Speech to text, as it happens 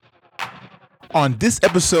On this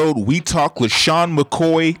episode, we talk LeSean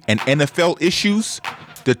McCoy and NFL issues,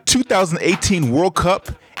 the 2018 World Cup,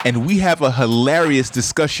 and we have a hilarious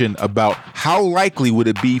discussion about how likely would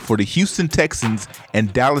it be for the Houston Texans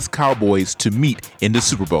and Dallas Cowboys to meet in the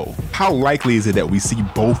Super Bowl. How likely is it that we see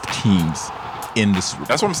both teams in the Super Bowl?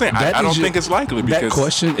 That's what I'm saying. I don't think it's likely. Because that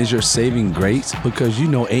question is your saving grace, because you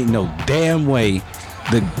know ain't no damn way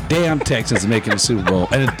the damn Texans making the Super Bowl,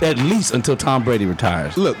 and at least until Tom Brady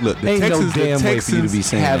retires. Look, the ain't Texans, no damn the way for you to be Texans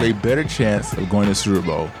saying have that. a better chance of going to the Super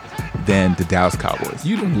Bowl than the Dallas Cowboys.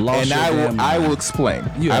 You done lost your damn mind. I will explain.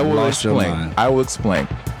 You have lost your mind. I will explain.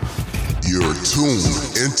 You're tuned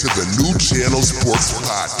into the New Channel Sports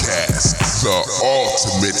Podcast, the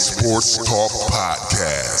ultimate sports talk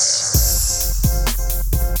podcast.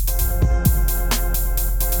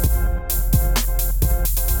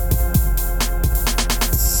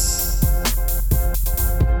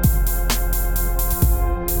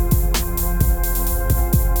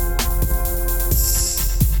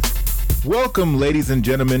 Welcome, ladies and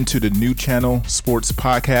gentlemen, to the New Channel Sports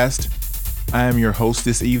Podcast. I am your host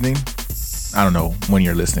this evening. I don't know when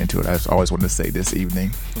you're listening to it. I always wanted to say this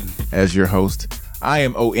evening as your host. I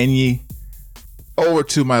am Onye. Over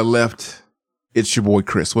to my left, it's your boy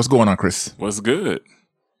Chris. What's going on, Chris? What's good?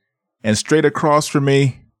 And straight across from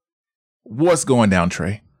me, what's going down,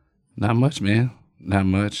 Trey? Not much, man. Not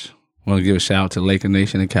much. Want to give a shout out to Laker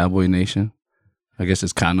Nation and Cowboy Nation. I guess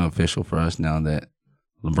it's kind of official for us now that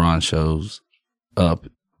LeBron shows up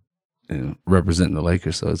and representing the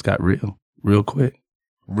Lakers, so it's got real quick.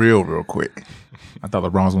 Real quick. I thought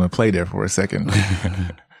LeBron was going to play there for a second.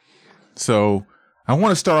 So I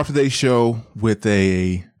want to start off today's show with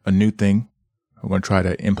a new thing. I'm going to try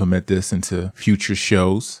to implement this into future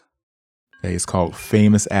shows. Okay, it's called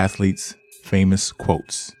Famous Athletes, Famous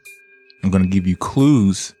Quotes. I'm going to give you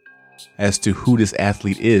clues as to who this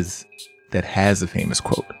athlete is that has a famous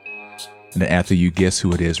quote. And then after you guess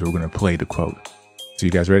who it is, we're going to play the quote. So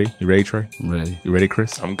you guys ready? You ready, Trey? I'm ready. You ready,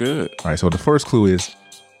 Chris? I'm good. All right, so the first clue is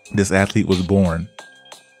this athlete was born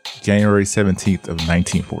January 17th of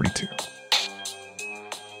 1942.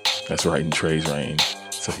 That's right in Trey's range.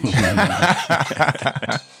 So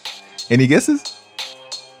Any guesses?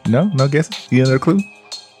 No guesses? You got another clue?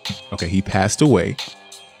 Okay, he passed away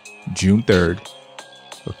June 3rd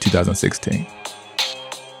of 2016.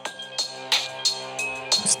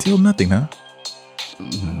 Still nothing, huh?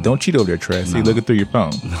 No. Don't cheat over there, Trey. See, No. looking through your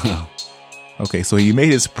phone. No. Okay, so he made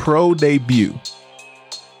his pro debut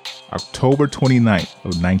October 29th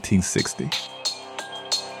of 1960. you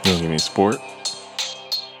don't give me a sport?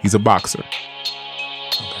 He's a boxer.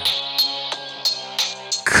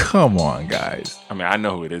 Come on, guys. I mean, I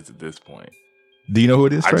know who it is at this point. Do you know who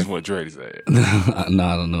it is, I Trey? just want Dre to say it. No,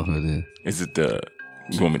 I don't know who it is. Is it the,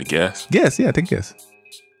 you want me to guess? Yes, yeah, I think yes.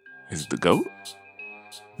 Is it the GOAT?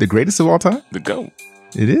 The greatest of all time? The GOAT.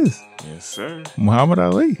 It is. Yes, sir. Muhammad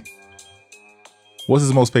Ali. What's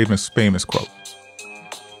his most famous quote?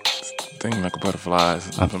 Thing like a butterfly.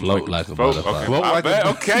 I float like a butterfly. Okay, Float my like a- bad.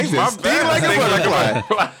 Okay, He my said, bad. "Sting like a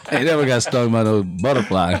butterfly." Ain't never got stung by no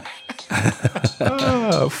butterfly.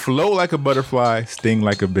 Float like a butterfly, sting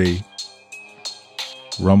like a bee.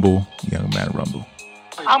 Rumble, young man, rumble.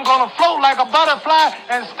 I'm gonna float like a butterfly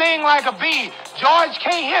and sting like a bee. George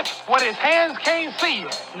can't hit what his hands can't see.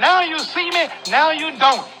 Now you see me, now you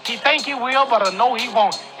don't. He think he will, but I know he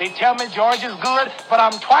won't. They tell me George is good, but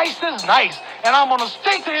I'm twice as nice. And I'm gonna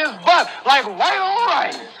stick to his butt like white on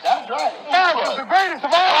rice. That's right. That was the greatest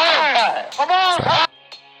of all time. Of all time.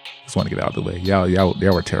 Just want to get out of the way. Y'all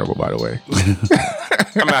were terrible, by the way.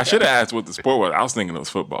 I mean, I should have asked what the sport was. I was thinking it was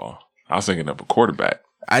football. I was thinking of a quarterback.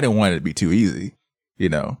 I didn't want it to be too easy, you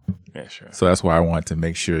know. Yeah, sure. So that's why I wanted to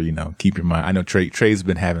make sure, you know, keep your mind. I know Trey's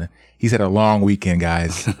been he's had a long weekend,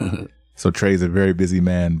 guys. So Trey's a very busy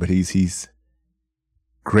man, but he's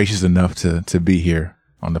gracious enough to be here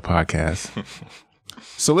on the podcast.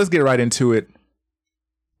 So let's get right into it.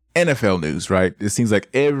 NFL news, right? It seems like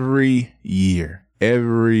every year,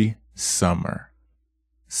 every summer,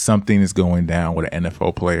 something is going down with an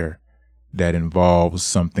NFL player that involves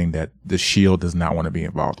something that the Shield does not want to be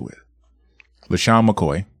involved with. LeSean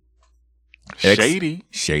McCoy.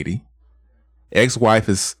 Shady. Ex-wife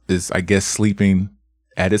is I guess sleeping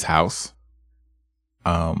at his house.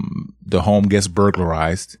 The home gets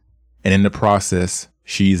burglarized, and in the process,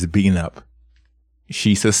 she's beaten up.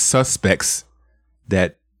 She suspects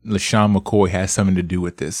that LeSean McCoy has something to do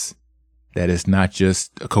with this. That it's not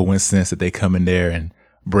just a coincidence that they come in there and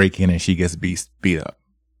break in and she gets beat up.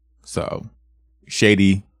 So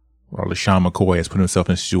Shady, or LeSean McCoy, has put himself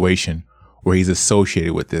in a situation where he's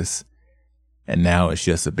associated with this, and now it's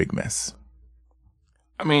just a big mess.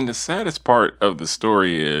 I mean, the saddest part of the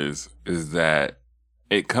story is that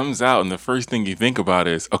it comes out and the first thing you think about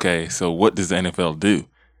is, okay, so what does the NFL do?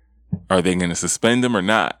 Are they going to suspend him or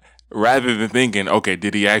not? Rather than thinking, okay,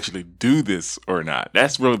 did he actually do this or not?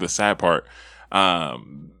 That's really the sad part.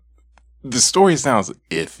 The story sounds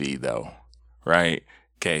iffy though, right?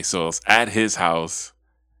 Okay, so it's at his house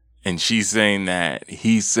and she's saying that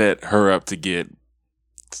he set her up to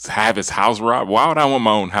have his house robbed. Why would I want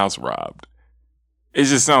my own house robbed? It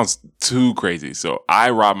just sounds too crazy. So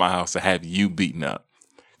I robbed my house to have you beaten up,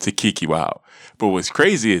 to kick you out. But what's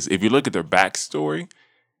crazy is if you look at their backstory,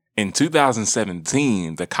 in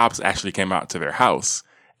 2017, the cops actually came out to their house.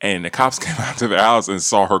 And the cops came out to their house and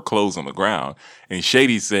saw her clothes on the ground. And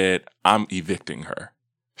Shady said, I'm evicting her.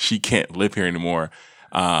 She can't live here anymore.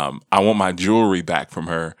 I want my jewelry back from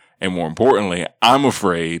her. And more importantly, I'm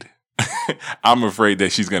afraid that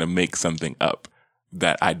she's going to make something up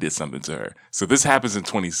that I did something to her. So this happens in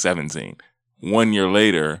 2017. 1 year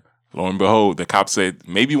later, lo and behold, the cops said,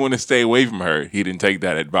 maybe you want to stay away from her. He didn't take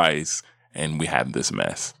that advice. And we have this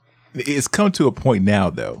mess. It's come to a point now,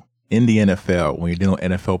 though, in the NFL, when you're dealing with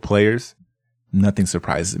NFL players, nothing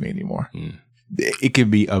surprises me anymore. It can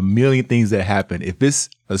be a million things that happen. If it's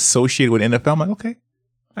associated with NFL, I'm like, okay,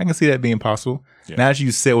 I can see that being possible. Yeah. Now, as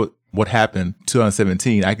you said what happened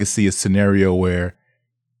 2017, I can see a scenario where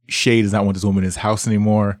Shay does not want this woman in his house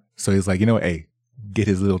anymore. So he's like, you know what, hey, get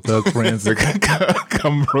his little thug friends to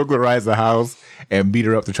come burglarize the house and beat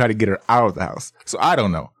her up to try to get her out of the house. So I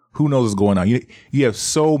don't know. Who knows what's going on? You have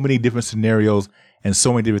so many different scenarios and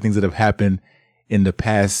so many different things that have happened in the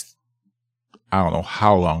past, I don't know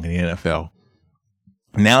how long in the NFL.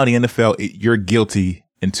 Now in the NFL, you're guilty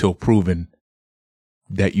until proven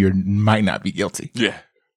that you might not be guilty. Yeah.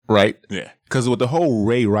 Right? Yeah. Because with the whole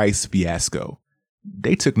Ray Rice fiasco,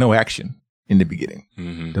 they took no action in the beginning.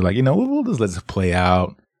 Mm-hmm. They're like, we'll just let this play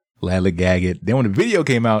out, lallygag it. Then when the video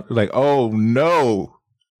came out, they're like, oh no,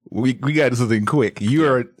 we got to do something quick. You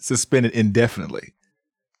are suspended indefinitely.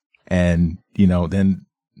 And, then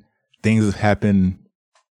things have happened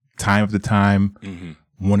time after time,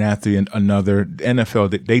 one after another. The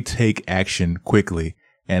NFL, they take action quickly.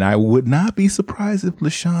 And I would not be surprised if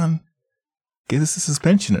LeSean gets a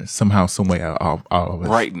suspension or somehow, some way out of it.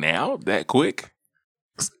 Right now? That quick?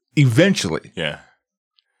 Eventually. Yeah.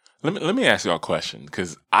 Let me ask y'all a question,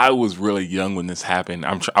 because I was really young when this happened.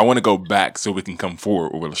 I want to go back so we can come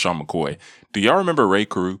forward with LeSean McCoy. Do y'all remember Ray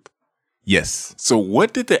Caruth? Yes. So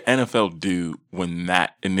what did the NFL do when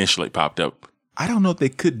that initially popped up? I don't know if they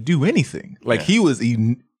could do anything. Like he was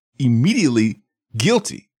immediately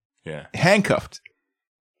guilty. Yeah. Handcuffed.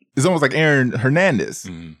 It's almost like Aaron Hernandez.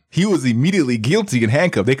 Mm-hmm. He was immediately guilty and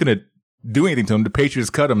handcuffed. They couldn't do anything to him. The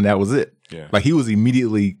Patriots cut him and that was it. Yeah. Like he was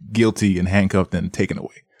immediately guilty and handcuffed and taken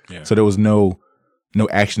away. Yeah. So there was no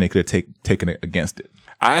action they could have taken against it.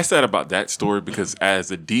 I asked that about that story because as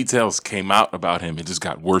the details came out about him, it just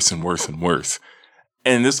got worse and worse and worse.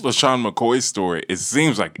 And this LeSean McCoy story, it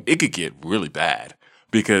seems like it could get really bad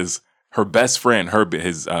because her best friend,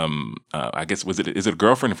 I guess, is it a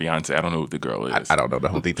girlfriend or fiance? I don't know who the girl is. I don't know the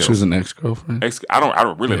whole details. She was an ex-girlfriend. I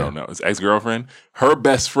don't know. It's ex-girlfriend. Her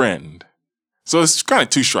best friend. So it's kind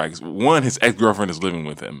of two strikes. One, his ex-girlfriend is living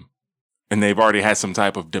with him. And they've already had some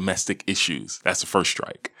type of domestic issues. That's the first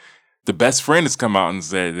strike. The best friend has come out and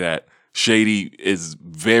said that Shady is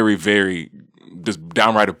very, very just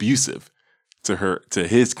downright abusive to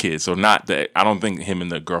his kids. So not that, I don't think him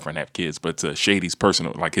and the girlfriend have kids, but to Shady's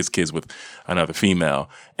personal, like his kids with another female,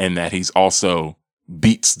 and that he's also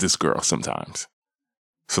beats this girl sometimes.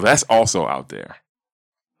 So that's also out there.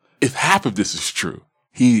 If half of this is true,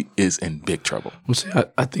 he is in big trouble. Well, see,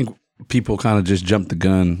 I think people kind of just jumped the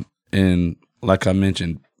gun. And like I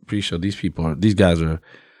mentioned pre-show, these guys are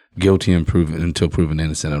guilty until proven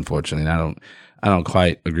innocent, unfortunately. And I don't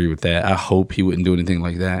quite agree with that. I hope he wouldn't do anything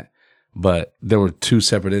like that. But there were two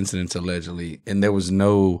separate incidents allegedly, and there was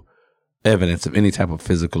no evidence of any type of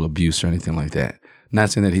physical abuse or anything like that. Not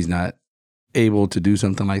saying that he's not able to do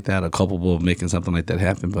something like that or culpable of making something like that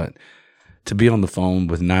happen, but to be on the phone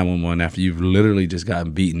with 911 after you've literally just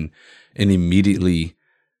gotten beaten and immediately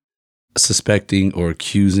suspecting or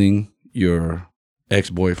accusing your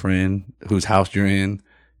ex-boyfriend whose house you're in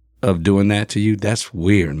of doing that to you, that's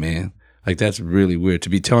weird, man. Like, that's really weird. To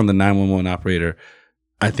be telling the 911 operator,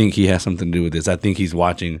 I think he has something to do with this. I think he's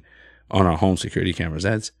watching on our home security cameras.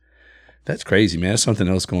 That's crazy, man. There's something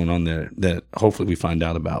else going on there that hopefully we find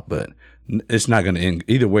out about, but it's not going to end.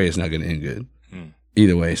 Either way, it's not going to end good.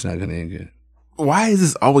 Either way, it's not going to end good. Why does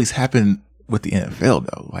this always happen with the NFL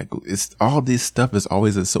though? Like, it's all this stuff is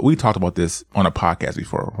always so we talked about this on a podcast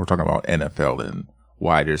before. We're talking about NFL and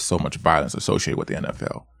why there's so much violence associated with the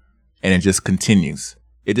NFL. And it just continues.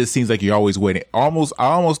 It just seems like you're always waiting. I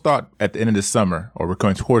almost thought at the end of the summer, or we're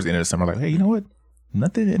coming towards the end of the summer, like, hey, you know what?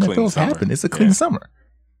 Nothing in the NFL's happened. It's a clean summer.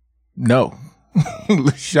 No.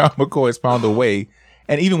 Sean McCoy has found a way.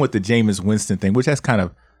 And even with the Jameis Winston thing, which that's kind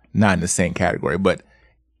of not in the same category, but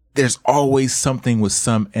there's always something with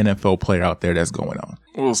some NFL player out there that's going on.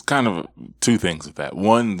 Well, it's kind of two things with that.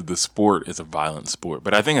 One, the sport is a violent sport,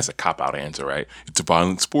 but I think it's a cop-out answer, right? It's a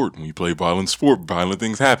violent sport. When you play violent sport, violent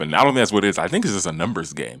things happen. I don't think that's what it is. I think it's just a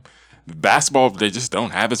numbers game. Basketball, they just don't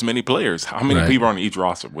have as many players. How many people are on each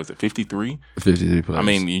roster? Was it 53? 53 players. I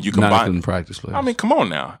mean, you combine. Not including practice players. I mean, come on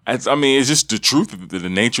now. It's just the truth of the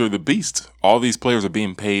nature of the beast. All these players are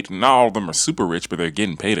being paid. Not all of them are super rich, but they're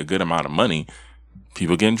getting paid a good amount of money.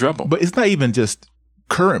 People get in trouble. But it's not even just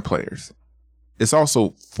current players. It's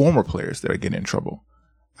also former players that are getting in trouble.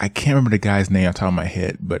 I can't remember the guy's name off the top of my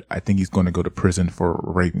head, but I think he's going to go to prison for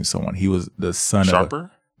raping someone. He was the son Sharper?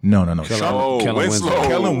 No. Kellen Winslow.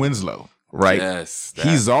 Kellen Winslow, right? Yes.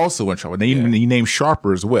 He's also in trouble. He named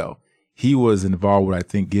Sharper as well. He was involved with, I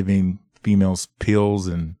think, giving females pills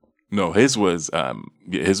and... No, his was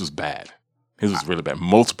bad. His was really bad.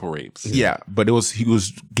 Multiple rapes. Yeah, but he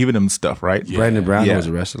was giving them stuff, right? Yeah. Brandon Brown was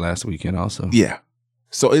arrested last weekend also. Yeah.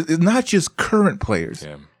 So it's not just current players.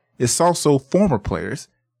 Yeah. It's also former players,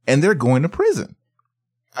 and they're going to prison.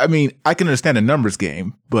 I mean, I can understand the numbers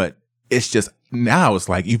game, but it's just now it's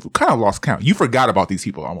like you've kind of lost count. You forgot about these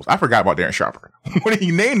people almost. I forgot about Darren Sharper. When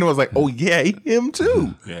he named him, I was like, oh yeah, him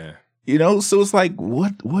too. Yeah. You know, so it's like,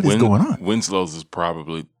 what is going on? Winslow's is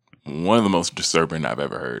probably one of the most disturbing I've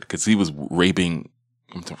ever heard because he was raping,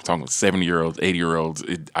 I'm talking 70-year-olds, 80-year-olds.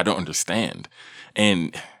 I don't understand.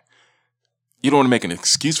 And you don't want to make an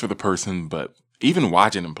excuse for the person, but even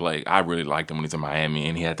watching him play, I really liked him when he's in Miami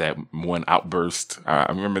and he had that one outburst. I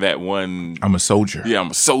remember that one. I'm a soldier. Yeah,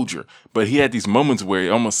 I'm a soldier. But he had these moments where it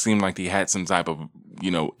almost seemed like he had some type of,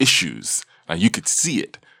 issues. Like you could see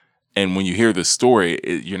it. And when you hear the story,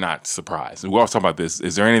 you're not surprised. We always talk about this.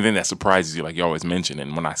 Is there anything that surprises you, like you always mention?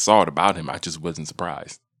 And when I saw it about him, I just wasn't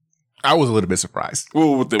surprised. I was a little bit surprised.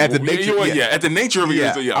 Well, at the nature of it.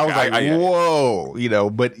 Yeah, I was like, whoa,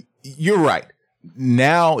 but you're right.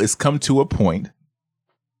 Now it's come to a point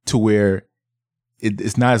to where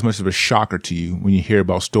it's not as much of a shocker to you when you hear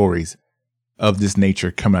about stories of this nature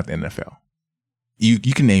coming out the NFL. You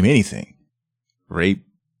can name anything, rape,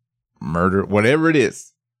 murder, whatever it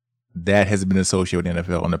is, that has been associated with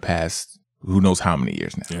the NFL in the past, who knows how many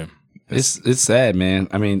years now. Yeah. It's sad, man.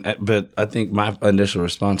 I mean, but I think my initial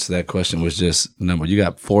response to that question was just number. You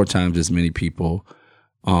got 4 times as many people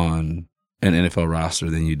on an NFL roster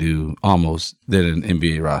than you do than an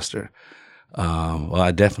NBA roster. Well,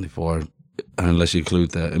 I definitely 4, unless you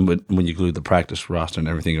include when you include the practice roster and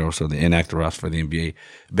everything else, or the inactive roster for the NBA.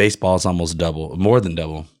 Baseball is almost double, more than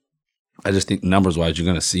double. I just think numbers wise, you're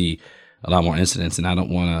going to see a lot more incidents, and I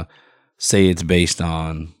don't want to say it's based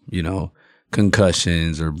on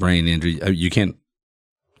concussions or brain injury. You can't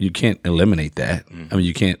eliminate that. I mean,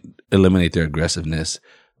 you can't eliminate their aggressiveness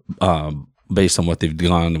based on what they've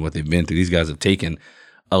done and what they've been through. These guys have taken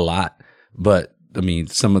a lot, but I mean,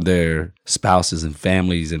 some of their spouses and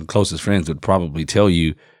families and closest friends would probably tell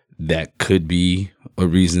you that could be a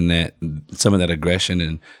reason that some of that aggression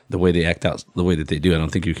and the way they act out, the way that they do. I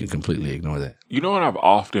don't think you can completely ignore that. You know what I've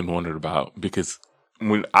often wondered about? Because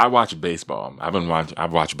when I watch baseball,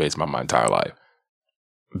 I've watched baseball my entire life.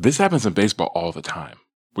 This happens in baseball all the time.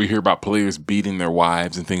 We hear about players beating their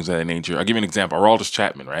wives and things of that nature. I'll give you an example. Aroldis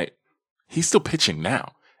Chapman, right? He's still pitching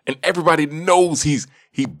now. And everybody knows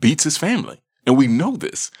he beats his family. And we know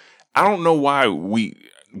this. I don't know why we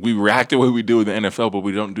react the way we do with the NFL, but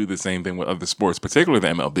we don't do the same thing with other sports, particularly the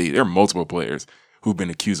MLB. There are multiple players who've been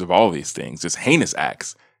accused of all these things, just heinous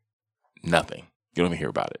acts. Nothing. You don't even hear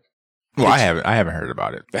about it. Well, I haven't heard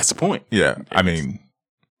about it. That's the point. Yeah. I mean,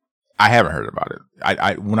 I haven't heard about it.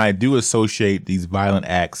 I when I do associate these violent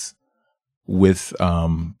acts with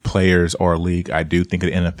players or a league, I do think of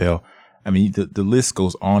the NFL. I mean, the list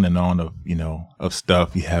goes on and on of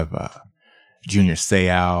stuff. You have Junior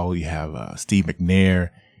Seau, you have Steve McNair,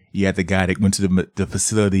 you had the guy that went to the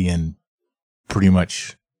facility and pretty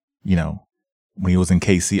much, when he was in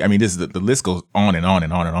KC. I mean, the list goes on and on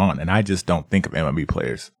and on and on. And I just don't think of MLB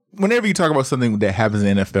players. Whenever you talk about something that happens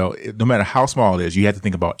in the NFL, no matter how small it is, you have to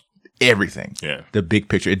think about everything. Yeah. The big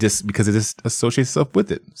picture. Because it just associates itself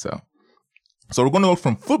with it. So we're going to go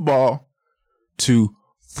from football to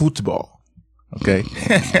football. Okay.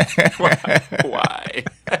 Why?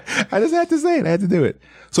 I just had to say it. I had to do it.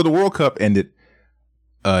 So the World Cup ended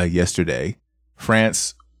yesterday.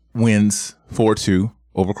 France wins 4-2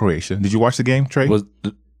 over Croatia. Did you watch the game, Trey?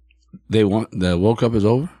 They won? The World Cup is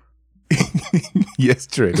over? Yes,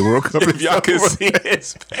 Trey. The World Cup If is y'all over. can see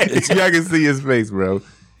his face. Y'all can see his face, bro.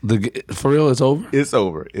 For real, it's over? It's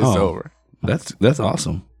over. It's Oh. over. That's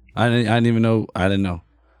awesome. I didn't even know. I didn't know.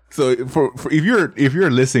 So for if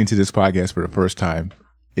you're listening to this podcast for the first time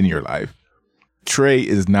in your life, Trey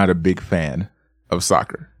is not a big fan of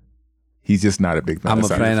soccer. He's just not a big fan I'm of a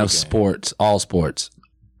soccer. fan of sports, all sports.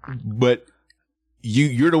 But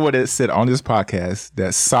you're the one that said on this podcast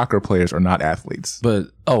that soccer players are not athletes. But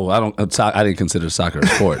I didn't consider soccer a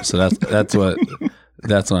sport. So that's what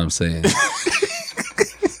I'm saying.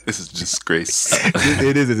 This is disgrace.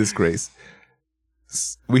 It is a disgrace.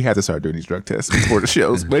 We had to start doing these drug tests before the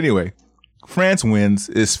shows. But anyway, France wins.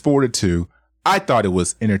 It's 4-2. I thought it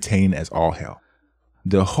was entertaining as all hell.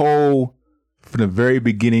 From the very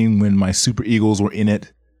beginning when my Super Eagles were in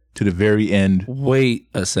it to the very end. Wait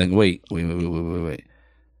a second. Wait.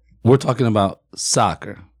 We're talking about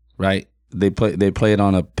soccer, right? They play it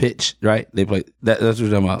on a pitch, right? They play that's what we're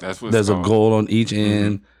talking about. That's what it's There's a called. goal on each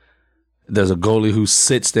end. There's a goalie who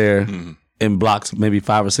sits there and blocks maybe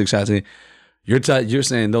 5 or 6 shots in. You're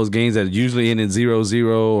saying those games that usually end in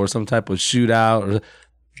 0-0 or some type of shootout, or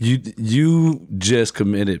you just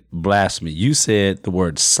committed blasphemy. You said the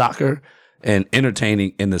word soccer and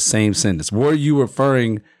entertaining in the same sentence. Were you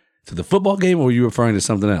referring to the football game or were you referring to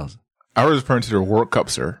something else? I was referring to the World Cup,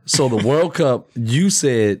 sir. So the World Cup, you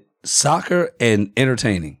said soccer and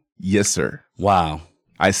entertaining. Yes, sir. Wow.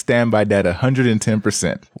 I stand by that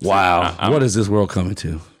 110%. Wow. What is this world coming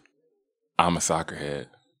to? I'm a soccer head.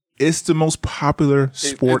 It's the most popular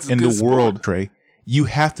sport it's a in good the world, sport. Trey. You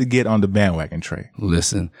have to get on the bandwagon, Trey.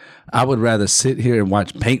 Listen, I would rather sit here and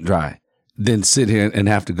watch paint dry than sit here and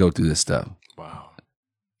have to go through this stuff. Wow.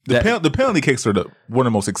 The penalty kicks are one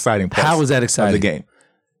of the most exciting parts. How is that of exciting? the game?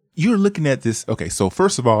 You're looking at this. Okay, so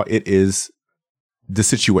first of all, it is the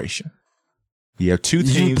situation. You have two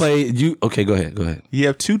teams. Okay, go ahead. You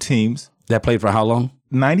have two teams, That played for how long?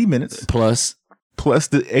 90 minutes Plus plus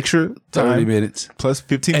the extra 30 time, minutes. plus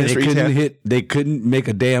 15 And minutes for each half. they couldn't make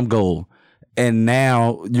a damn goal. And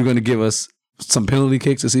now you're going to give us some penalty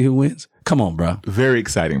kicks to see who wins? Come on, bro. Very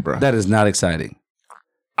exciting, bro. That is not exciting.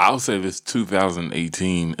 I'll say this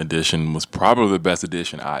 2018 edition was probably the best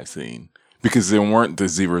edition I've seen because there weren't the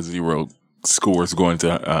 0-0 scores going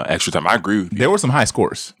to extra time. I agree with you. There were some high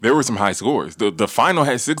scores. There were some high scores. The final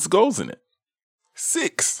had 6 goals in it.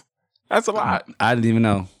 6. That's a lot. I didn't even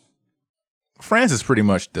know. France is pretty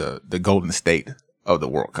much the Golden State of the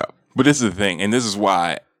World Cup. But this is the thing, and this is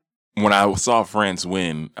why when I saw France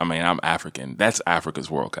win, I mean, I'm African. That's Africa's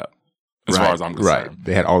World Cup, as far as I'm concerned. Right.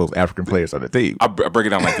 They had all those African players on the team. I break it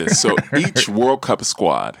down like this. So each World Cup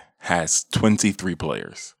squad has 23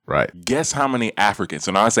 players. Right. Guess how many Africans?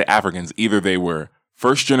 So now I say Africans, either they were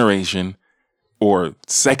first generation or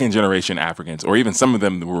second generation Africans, or even some of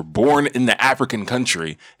them were born in the African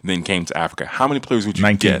country and then came to Africa. How many players would you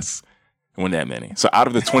 19. guess? It wasn't that many. So out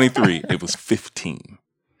of the 23, it was 15.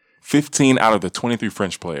 15 out of the 23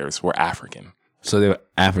 French players were African. So they were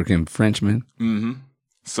African Frenchmen.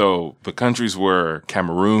 So the countries were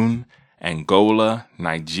Cameroon, Angola,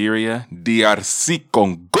 Nigeria, DRC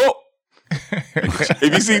Congo.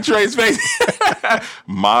 If you see Trey's face,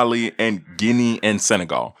 Mali and Guinea and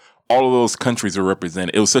Senegal. All of those countries are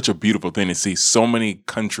represented. It was such a beautiful thing to see so many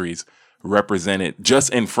countries represented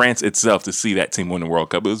just in France itself to see that team win the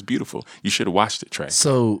World Cup. It was beautiful. You should have watched it, Trey.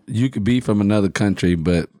 So you could be from another country,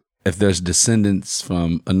 but if there's descendants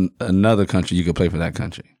from another country, you could play for that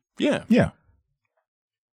country. Yeah. Yeah.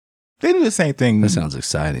 They do the same thing. That sounds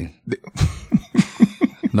exciting.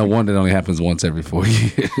 No wonder it only happens once every 4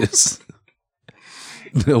 years.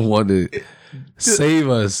 No wonder. Save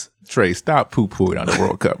us. Trey, stop poo-pooing on the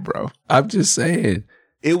World Cup, bro. I'm just saying.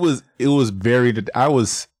 It was very. I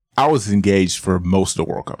was engaged for most of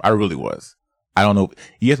the World Cup. I really was. I don't know.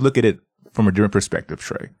 You have to look at it from a different perspective,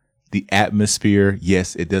 Trey. The atmosphere,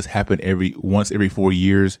 yes, it does happen once every 4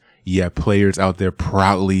 years. You have players out there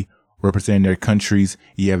proudly representing their countries.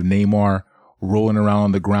 You have Neymar rolling around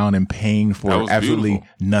on the ground and paying That for was absolutely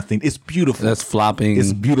beautiful. nothing. It's beautiful. That's flopping.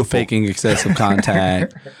 It's beautiful. Faking excessive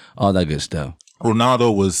contact. All that good stuff.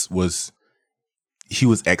 Ronaldo was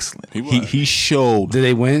excellent. He was. He showed. Did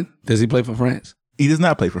they win? Does he play for France? He does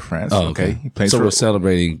not play for France. Oh, okay. He plays So for. we're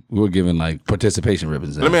celebrating. We're giving like participation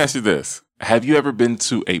ribbons. Let me ask you this. Have you ever been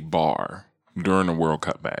to a bar during a World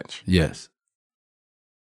Cup match? Yes.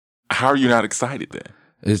 How are you not excited then?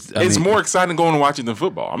 It's It's more exciting going and watching than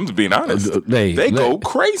football. I'm just being honest. They go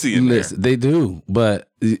crazy in there. Listen, they do, but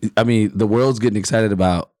I mean, the world's getting excited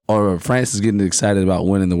about, or France is getting excited about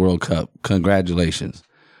winning the World Cup. Congratulations!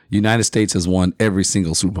 United States has won every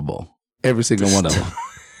single Super Bowl. Every single one of them.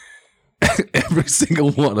 Every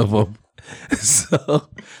single one of them. So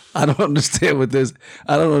I don't understand what this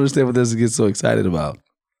gets so excited about.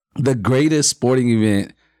 The greatest sporting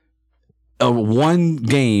event of one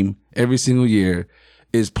game every single year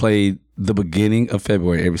is played the beginning of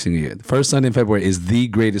February every single year. The first Sunday in February is the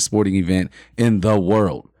greatest sporting event in the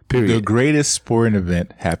world. Period. The greatest sporting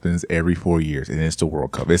event happens every 4 years, and it's the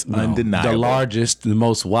World Cup. It's undeniable. The largest, the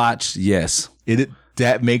most watched, yes.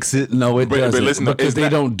 That makes it. No, it doesn't. But listen, because they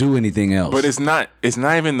don't do anything else. But it's not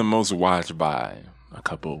even the most watched by a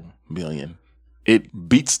couple million. It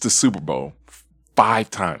beats the Super Bowl 5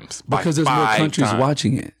 times. Because there's more countries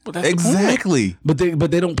watching it. But that's Exactly. But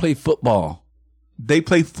they don't play football. They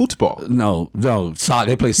play football. No,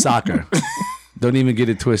 they play soccer. Don't even get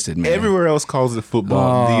it twisted, man. Everywhere else calls it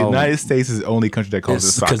football. The Oh. United States is the only country that calls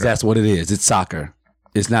it soccer. Because that's what it is. It's soccer.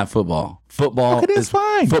 It's not football. Football Okay, that's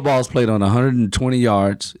fine. Football is played on 120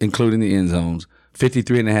 yards, including the end zones,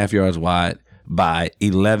 53 and a half yards wide by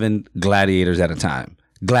 11 gladiators at a time.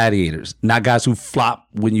 Gladiators, not guys who flop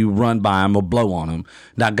when you run by them or blow on them.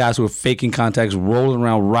 Not guys who are faking contacts, rolling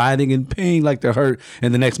around, writhing in pain like they're hurt,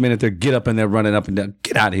 and the next minute they're get up and they're running up and down.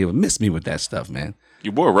 Get out of here. Miss me with that stuff, man.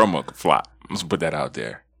 Your boy Romo could flop. Let's put that out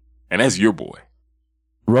there. And that's your boy.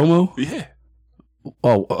 Romo? Yeah.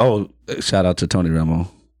 Oh, shout out to Tony Romo.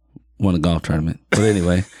 Won a golf tournament. But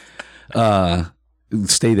anyway,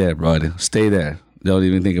 stay there, brother. Stay there. Don't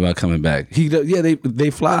even think about coming back. They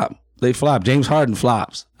flop. They flop. James Harden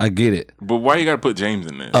flops. I get it. But why you got to put James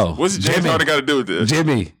in this? Oh, what's James Harden got to do with this?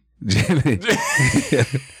 Jimmy.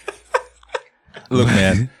 Look,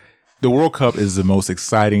 man, the World Cup is the most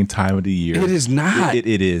exciting time of the year. It is not. It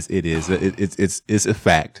is. It's a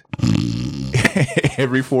fact.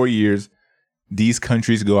 Every 4 years, these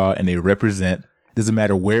countries go out and they represent. Doesn't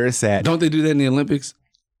matter where it's at. Don't they do that in the Olympics?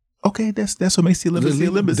 Okay, that's what makes the Olympics the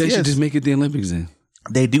Olympics. They yes. should just make it the Olympics then.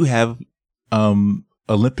 They do have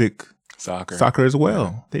Olympic Soccer as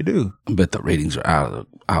well. They do. I bet the ratings are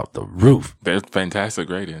out the roof. They're fantastic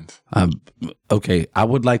ratings. Okay, I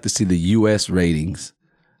would like to see the U.S. ratings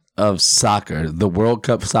of soccer, the World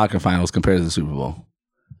Cup soccer finals compared to the Super Bowl.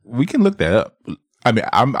 We can look that up. I mean,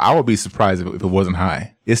 I would be surprised if it wasn't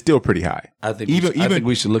high. It's still pretty high. I think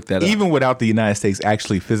we should look that up. Even without the United States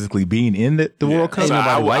actually physically being in the World Cup. So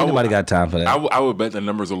Ain't nobody got time for that. I would bet the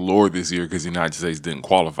numbers are lower this year because the United States didn't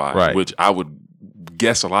qualify, Right. which I would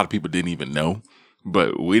guess a lot of people didn't even know.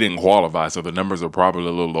 But we didn't qualify, so the numbers are probably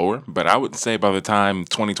a little lower. But I would say by the time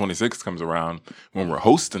 2026 comes around, when we're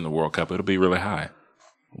hosting the World Cup, it'll be really high.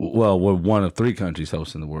 Well, we're one of 3 countries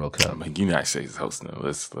hosting the World Cup. I mean, United States is hosting it.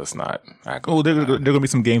 Let's not act Oh, there are going to be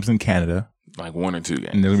some games in Canada, like 1 or 2 games.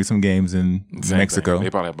 and there's going to be some games in Same Mexico. thing. They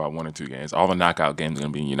probably have about 1 or 2 games. All the knockout games are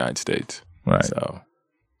going to be in the United States. Right.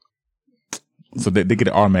 So they get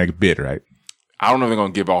an automatic bid, right? I don't know if they're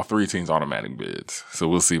going to give all 3 teams automatic bids. So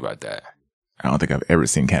we'll see about that. I don't think I've ever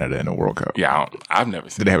seen Canada in a World Cup. Yeah, I've never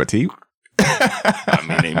Did seen they have a team? I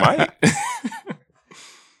mean, they might.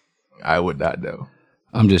 I would not know.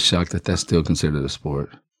 I'm just shocked that that's still considered a sport.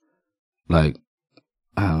 Like,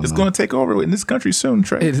 I don't It's know. going to take over in this country soon,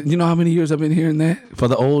 Trey. You know how many years I've been hearing that? For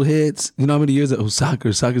the old heads, you know how many years that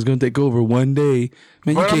soccer's going to take over one day?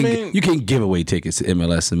 Man, But I mean- you can't give away tickets to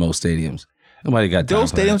MLS in most stadiums. Nobody got time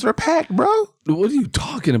Those for that. stadiums are packed, bro. What are you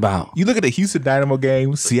talking about? You look at the Houston Dynamo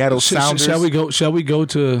game, Seattle Sounders. Shall we go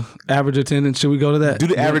to average attendance? Should we go to that? Do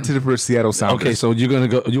the average attendance for Seattle Sounders. Okay, so you're gonna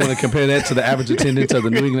go. You want to compare that to the average attendance of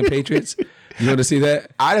the New England Patriots? You want to see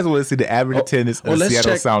that? I just want to see the average attendance of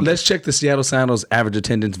Seattle Sounders. Let's check the Seattle Sounders average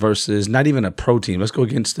attendance versus not even a pro team. Let's go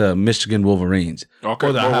against the Michigan Wolverines or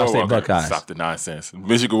the Ohio State Buckeyes. Stop the nonsense.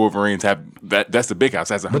 Michigan Wolverines have that. That's the big house.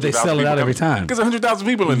 That's 100,000 But they sell it out every time. Because 100,000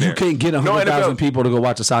 people in there. You can't get 100,000 people to go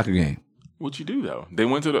watch a soccer game. What you do though? They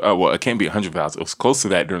went to the well, it can't be 100,000. It was close to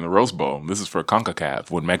that during the Rose Bowl. This is for CONCACAF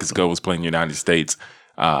when Mexico was playing the United States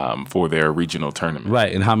for their regional tournament.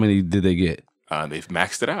 Right, and how many did they get? They've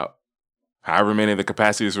maxed it out. However many of the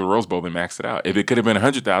capacities for the Rose Bowl, they maxed it out. If it could have been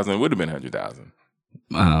 100,000, it would have been 100,000.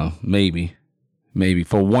 Maybe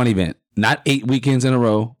for one event, not 8 weekends in a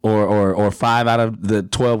row or 5 out of the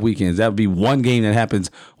 12 weekends. That would be one game that happens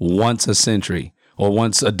once a century or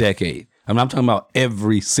once a decade. I mean, I'm talking about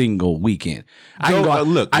every single weekend. We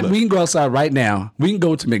can go outside right now. We can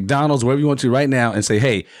go to McDonald's, wherever you want to right now and say,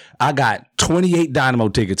 hey, I got 28 Dynamo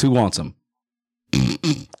tickets. Who wants them?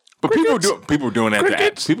 But people are doing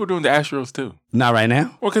that. People are doing the Astros too. Not right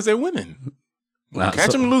now. Well, because they're winning. Well,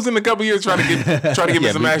 Catch them losing a couple years trying to give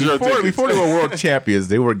me some Astros tickets. Before they were world champions,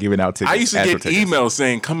 they were giving out tickets. I used to get emails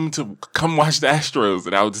saying, come watch the Astros.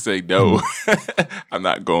 And I would just say, no, I'm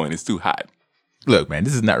not going. It's too hot. Look, man,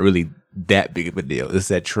 this is not really that big of a deal. It's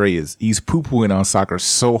that Trey he's poo-pooing on soccer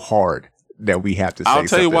so hard that we have to say I'll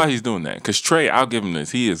tell you something. why he's doing that. Because Trey, I'll give him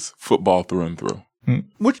this. He is football through and through.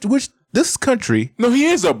 Which this country, No, he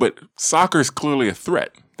is though, but soccer is clearly a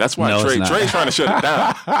threat. That's why No, it's not. Trey's trying to shut it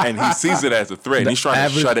down, and he sees it as a threat. And he's trying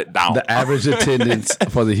to shut it down. The average attendance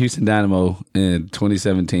for the Houston Dynamo in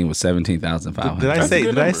 2017 was 17,500. did I That's a say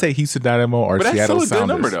good did I number. say Houston Dynamo or but that's Seattle still a good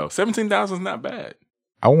Sounders? number though. 17,000 is not bad.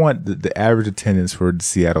 I want the average attendance for the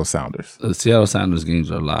Seattle Sounders. The Seattle Sounders games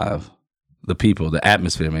are live. The people, the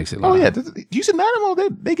atmosphere makes it live. Oh yeah, Houston Dynamo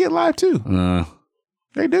they get live too.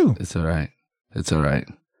 They do. It's all right. It's all right.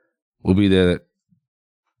 We'll be there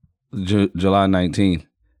July 19th.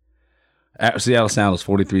 Seattle Sounders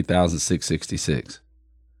 43,666.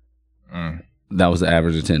 That was the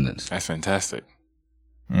average attendance. That's fantastic.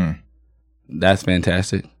 That's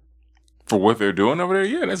fantastic. For what they're doing over there,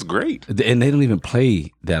 yeah, that's great. And they don't even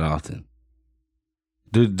play that often.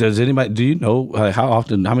 Does anybody? Do you know how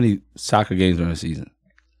often? How many soccer games are in a season?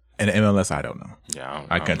 And the MLS, I don't know. Yeah,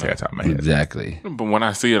 I can't tell you off the top of my head. Exactly. But when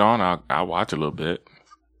I see it on, I'll watch a little bit.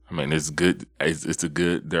 I mean, it's good. It's a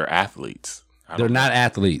good. They're athletes. They're not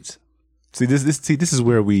athletes. See this is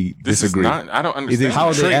where we This disagree. is not. I don't understand. how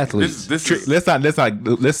are they Trey, athletes? This is, Let's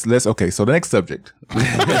okay. So the next subject.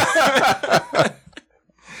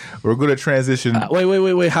 We're going to transition.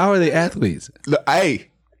 Wait. How are they athletes? Look,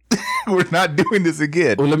 hey, we're not doing this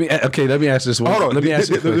again. Well, let me ask this one. Hold on. Let me ask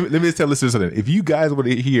you. Let me tell listeners something. If you guys want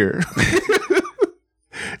to hear,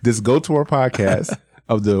 just go to our podcast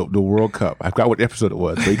of the World Cup. I forgot what episode it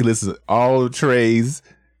was, so you can listen to all of Trey's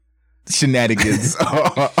shenanigans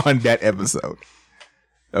on that episode.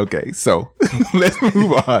 Okay, so let's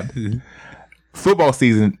move on. Football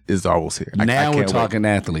season is almost here. I Now we're can't talking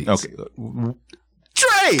athletes. wait. Okay,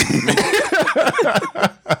 Trey.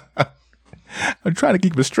 I'm trying to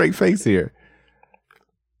keep a straight face here.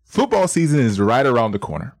 Football season is right around the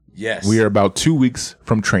corner. Yes. We are about 2 weeks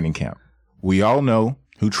from training camp. We all know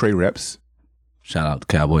who Trey reps, Shout out to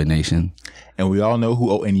Cowboy Nation. and we all know who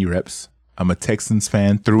ONE reps. I'm a Texans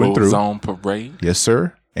fan through and through. Zone Parade. Yes,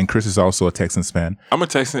 sir. And Chris is also a Texans fan. I'm a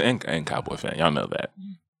Texan and Cowboy fan. Y'all know that.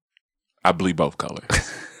 I bleed both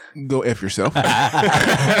colors. Go F yourself.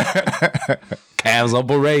 Cavs on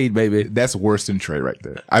parade, baby. That's worse than Trey right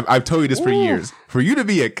there. I've told you this for years. For you to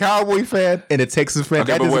be a Cowboy fan and a Texans fan,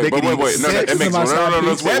 Okay, that but doesn't make any wait. No, sense. it makes no.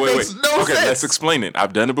 That Wait. makes no Okay, sense. let's explain it.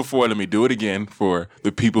 I've done it before. Let me do it again for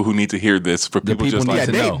the people who need to hear this. For people people just need like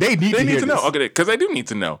to know. They need to hear know. this. Okay, because they do need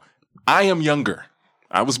to know. I am younger.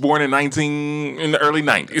 I was born in the early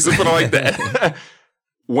 90s, something like that.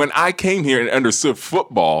 When I came here and understood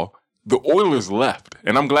football, the Oilers left,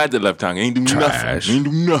 and I'm glad they left town. They ain't do Trash. nothing. They ain't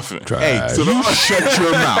do nothing. Hey, so you shut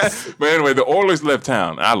your mouth. But anyway, the Oilers left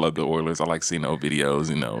town. I love the Oilers. I like seeing old videos.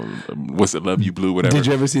 You know, what's it? Love You Blue, whatever. Did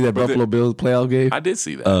you ever see that But Buffalo Bills playoff game? I did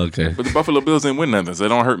see that. Oh, okay. But the Buffalo Bills didn't win nothing, so they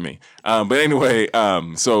don't hurt me. But anyway,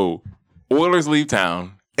 so Oilers leave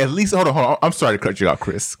town. At least, hold on. I'm sorry to cut you off,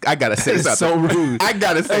 Chris. I gotta say It's something. so rude. I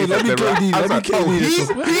gotta say Hey, let me something. KD, I'm let me sorry. KD He's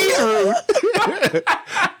rude.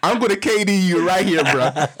 I'm gonna KD you right here, bro.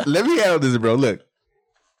 Let me handle this, bro. Look,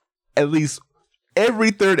 at least every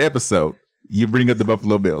third episode, you bring up the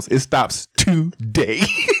Buffalo Bills. It stops today.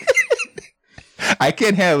 I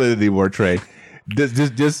can't handle it anymore, Trey.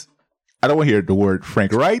 Just. I don't want to hear the word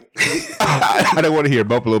Frank Wright. I don't want to hear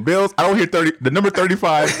Buffalo Bills. I don't hear the number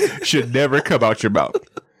 35 should never come out your mouth.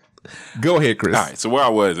 Go ahead, Chris. All right, so where I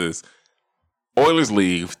was is Oilers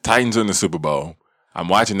leave, Titans are in the Super Bowl. I'm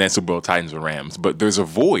watching that Super Bowl, Titans and Rams, but there's a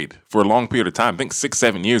void for a long period of time. I think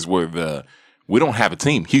 6-7 years where we don't have a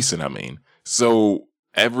team. Houston, I mean. So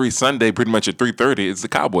every Sunday, pretty much at 3:30, it's the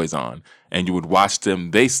Cowboys on, and you would watch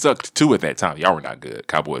them. They sucked too at that time. Y'all were not good.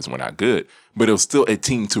 Cowboys were not good, but it was still a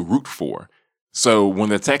team to root for. So when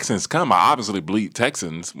the Texans come, I obviously bleed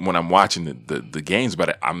Texans when I'm watching the games,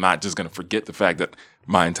 but I'm not just going to forget the fact that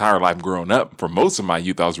my entire life growing up, for most of my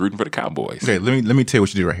youth, I was rooting for the Cowboys. Okay, let me tell you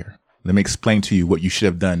what you do right here. Let me explain to you what you should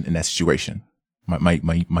have done in that situation. My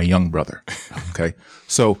young brother. Okay.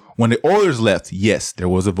 So when the Oilers left, yes, there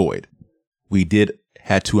was a void. We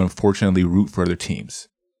had to unfortunately root for other teams.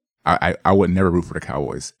 I would never root for the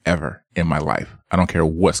Cowboys ever in my life. I don't care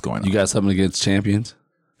what's going on. You got something against champions?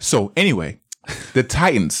 So anyway, the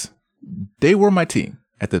Titans, they were my team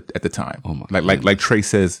at the time. Oh my like Trey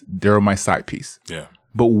says, they were my side piece. Yeah.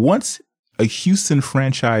 But once a Houston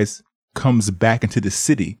franchise comes back into the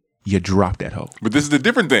city, you drop that hoe. But this is a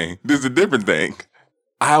different thing.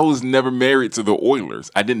 I was never married to the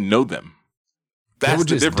Oilers. I didn't know them. They That's were the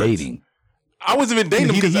just difference. dating. I wasn't even dating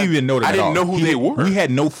them He because didn't even know that I at didn't all. know who they were. We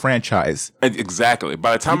had no franchise. Exactly.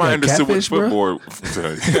 By the time You I got understood what catfish, bro? football, by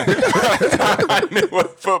the time I knew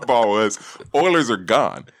what football was, Oilers are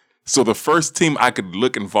gone. So the first team I could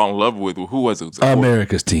look and fall in love with, who was it? It was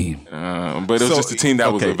America's team. but it was just a team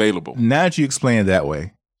that was available. Now that you explain it that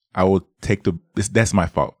way, I will take that's my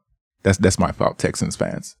fault. That's my fault, Texans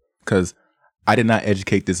fans, because I did not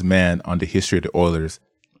educate this man on the history of the Oilers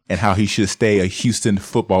and how he should stay a Houston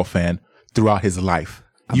football fan throughout his life.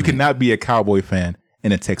 You cannot be a Cowboy fan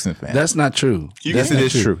and a Texan fan. That's not true. Yes, it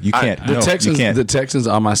is true. You can't. The No, Texans, you can't. the Texans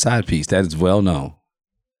are my side piece. That is well known.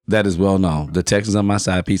 That is well known. The Texans are my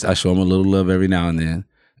side piece. I show them a little love every now and then,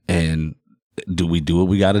 and we do what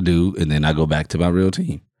we got to do, and then I go back to my real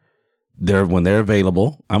team. When they're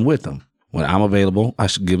available, I'm with them. When I'm available, I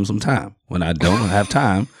should give them some time. When I don't have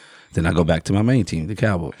time, then I go back to my main team, the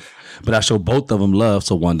Cowboys. But I show both of them love,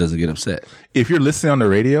 so one doesn't get upset. If you're listening on the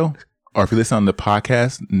radio or if you're listening on the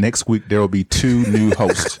podcast, next week there will be 2 new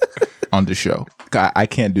hosts on the show. I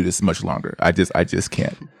can't do this much longer. I just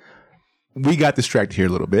can't. We got distracted here a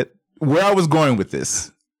little bit. Where I was going with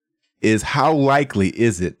this is how likely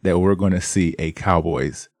is it that we're going to see a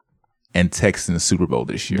Cowboys and Texans Super Bowl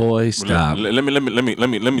this year? Boy, stop. Let me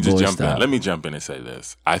just Boy, jump stop. in. Let me jump in and say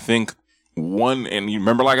this. I think and you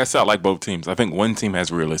remember, like I said, I like both teams. I think one team has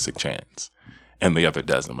a realistic chance and the other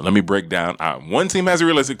doesn't. But let me break down. One team has a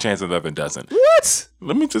realistic chance and the other doesn't. What?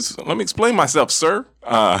 Let me explain myself, sir.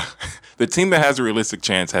 The team that has a realistic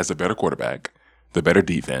chance has the better quarterback, the better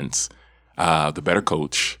defense, the better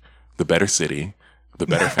coach, the better city, the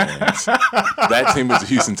better fans. That team is the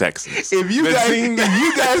Houston Texans. If you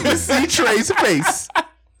guys can see Trey's face,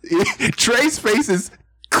 Trey's face is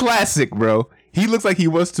classic, bro. He looks like he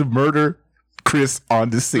wants to murder Chris on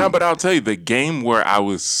the scene. No, but I'll tell you, the game where I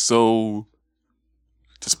was so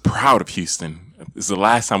just proud of Houston is the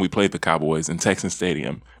last time we played the Cowboys in Texans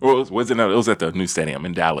Stadium. Well, it was at the new stadium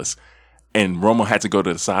in Dallas. And Romo had to go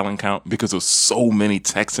to the silent count because there was so many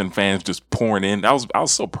Texan fans just pouring in. I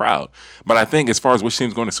was so proud. But I think as far as which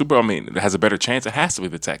team's going to Super Bowl, I mean, it has a better chance. It has to be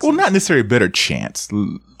the Texans. Well, not necessarily a better chance.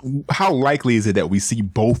 How likely is it that we see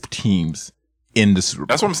both teams in the Super Bowl?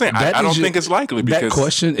 That's what I'm saying. That I don't is your- think it's likely because That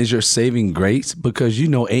question is your saving grace because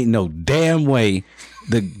ain't no damn way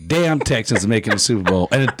the damn Texans are making the Super Bowl,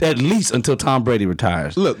 and at least until Tom Brady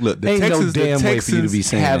retires. Look, the Ain't Texans, no damn way for you to be Texans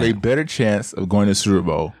saying have that. a better chance of going to the Super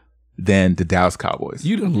Bowl than the Dallas Cowboys.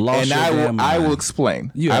 You done lost and your damn I will mind.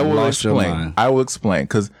 explain. You I have will lost your explain. mind. I will explain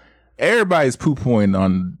because everybody's poo-pooing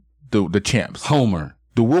on the champs. Homer.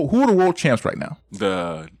 Who are the world champs right now?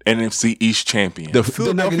 the NFC East champion. The They're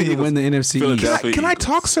not Philadelphia going to Eagles. win the NFC East. Philadelphia Can I Eagles.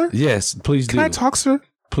 talk, sir? Yes, please do. Can I talk, sir?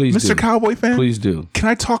 Please Mr. do. Cowboy fan? Please do. Can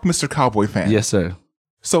I talk, Mr. Cowboy fan? Yes, sir.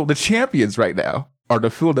 So the champions right now are the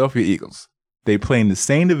Philadelphia Eagles. They play in the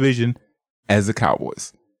same division as the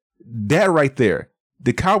Cowboys. That right there,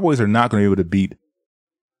 the Cowboys are not going to be able to beat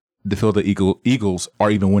the Philadelphia Eagles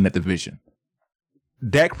or even win that division.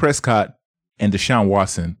 Dak Prescott and Deshaun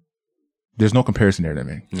Watson, there's no comparison there to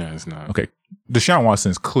me. No, it's not. Okay, Deshaun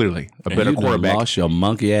Watson is clearly a better You done quarterback. lost your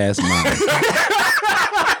monkey ass mind.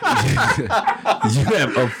 You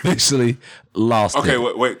have officially lost Okay,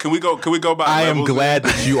 it. wait. Can we go by? I am levels? glad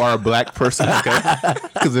that you are a black person, okay?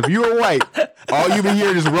 Because if you were white, all you've been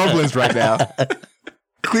hearing is rumblings right now.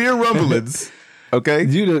 Clear rumblings, okay?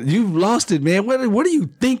 You've lost it, man. What are you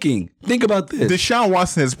thinking? Think about this. Deshaun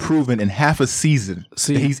Watson has proven in half a season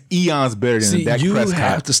See- that he's eons better than See, Dak you Prescott.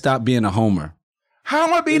 have to stop being a homer. How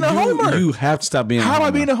am I being a homer? You have to stop being a How homer. am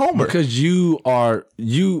I being a homer? Because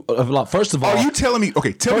first of all, Are you telling me?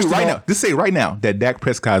 Okay, tell me First of right all- now. Just say right now that Dak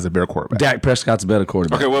Prescott is a better quarterback. Dak Prescott's a better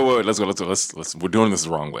quarterback. Okay, wait. Let's go. Let's. We're doing this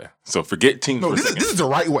the wrong way. So forget teams. no, for a this second. is the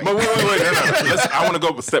right way. But wait. No. I want to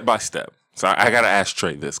go step by step. So I got to ask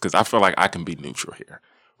Trey this because I feel like I can be neutral here.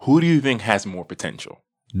 Who do you think has more potential?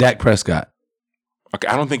 Dak Prescott. Okay,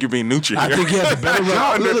 I don't think you're being neutral here. I think he has a better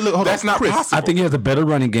run. Look, hold That's on, not Chris. possible. I think he has a better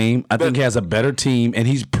running game. I think he has a better team, and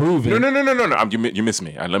he's proven. No. You missed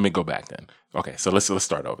me. Let me go back then. Okay, so let's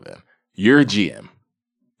start over then. You're a GM.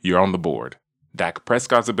 You're on the board. Dak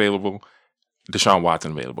Prescott's available. Deshaun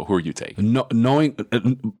Watson available. Who are you taking? Knowing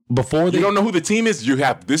before they You don't know who the team is. You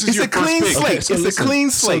have this is It's your a first clean pick. slate. so It's a listen, clean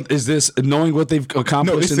so slate. is this knowing what they've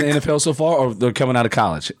accomplished it's in the a- NFL so far, or they're coming out of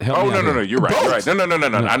college? Help Oh me out no! here. You're right. You're right. No.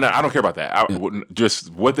 I don't care about that.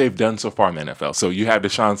 Just what they've done so far in the NFL. So you have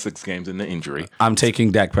Deshaun 6 games in the injury. I'm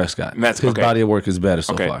taking Dak Prescott. And that's- his okay. body of work is better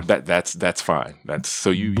so Okay, far. that's fine. That's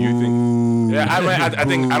so you think. Yeah,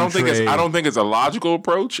 I don't think it's a logical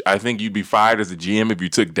approach. I think you'd be fired as a GM if you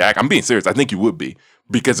took Dak. I'm being serious. I think you would be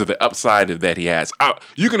because of the upside that he has.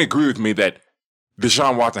 You can agree with me that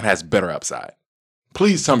Deshaun Watson has better upside.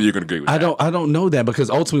 Please tell me you're going to agree with that. I don't know that because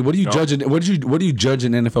ultimately, what are you judging? What do you judge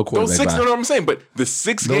an NFL quarterback Those six, by? no, what I'm saying, but the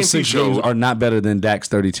six Those games he 6 games showed are not better than Dak's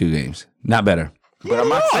 32 games. Not better. But I'm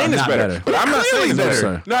not saying it's Not better. better. But I'm not saying it's No, better.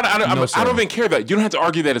 sir. No, No, sir. I don't even care that. You don't have to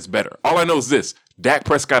argue that it's better. All I know is this. Dak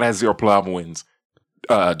Prescott has 0 playoff wins.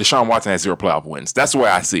 Deshaun Watson has 0 playoff wins. That's the way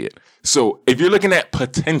I see it. So if you're looking at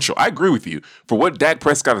potential, I agree with you. For what Dak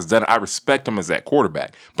Prescott has done, I respect him as that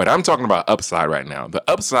quarterback. But I'm talking about upside right now. The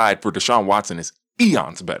upside for Deshaun Watson is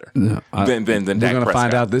eons better than Dak We're going to Prescott.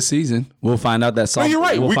 find out this season. We'll find out that. No, you're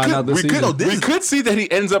right. We'll find out this season. We could see that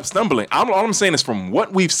he ends up stumbling. All I'm saying is from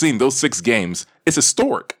what we've seen, those 6 games, it's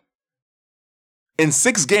historic. In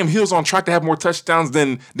 6 games, he was on track to have more touchdowns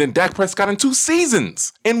than Dak Prescott in 2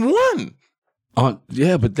 seasons in 1.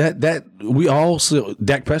 Yeah, but that we also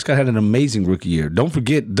Dak Prescott had an amazing rookie year. Don't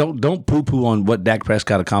forget, don't poo-poo on what Dak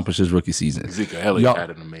Prescott accomplished his rookie season. Ezekiel Elliott had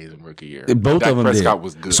an amazing rookie year. Both Dak of them Prescott did.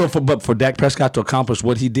 was good. So for Dak Prescott to accomplish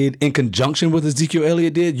what he did in conjunction with Ezekiel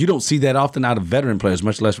Elliott did, you don't see that often out of veteran players,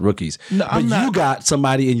 much less rookies. No, but you got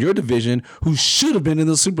somebody in your division who should have been in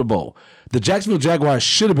the Super Bowl. The Jacksonville Jaguars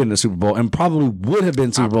should have been in the Super Bowl and probably would have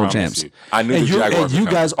been Super Bowl champs. I knew the Jaguars. And you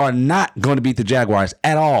guys are not going to beat the Jaguars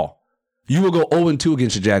at all. You will go 0-2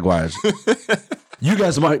 against the Jaguars. You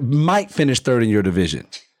guys might finish 3rd in your division.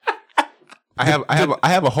 I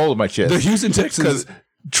have a hole in my chest. The Houston Texans. Because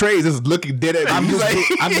Trey's is looking dead at me.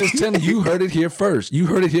 I'm just telling you, you heard it here first.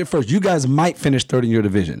 You guys might finish 3rd in your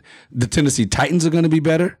division. The Tennessee Titans are going to be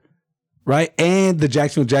better, right? And the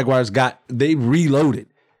Jacksonville Jaguars they reloaded.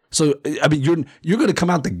 So I mean, you're going to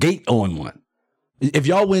come out the gate 0-1. If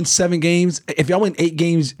y'all win 7 games, if y'all win 8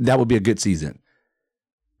 games, that would be a good season.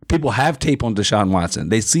 People have tape on Deshaun Watson.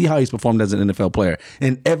 They see how he's performed as an NFL player.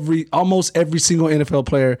 And almost every single NFL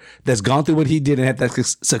player that's gone through what he did and had that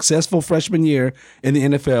successful freshman year in the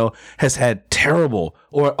NFL has had terrible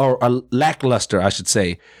or a lackluster, I should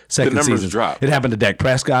say, second season. The numbers drop. It happened to Dak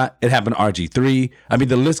Prescott. It happened to RG3. I mean,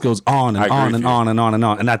 the list goes on and on and on and on and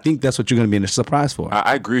on. And I think that's what you're going to be in a surprise for.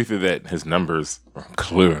 I agree with you that his numbers are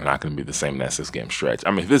clearly not going to be the same next 6 game stretch.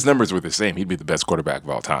 I mean, if his numbers were the same, he'd be the best quarterback of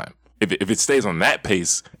all time. If it stays on that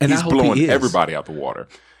pace, and he's blowing everybody out the water.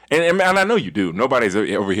 And I know you do. Nobody's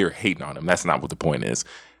over here hating on him. That's not what the point is.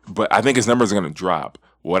 But I think his numbers are going to drop.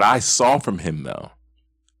 What I saw from him, though,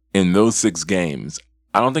 in those 6 games,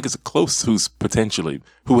 I don't think it's close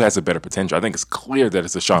who has a better potential. I think it's clear that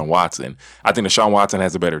it's Deshaun Watson. I think Deshaun Watson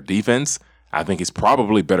has a better defense. I think he's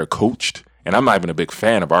probably better coached. And I'm not even a big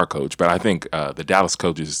fan of our coach, but I think the Dallas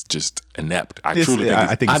coach is just inept. I think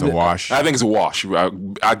it's a wash. I think it's a wash.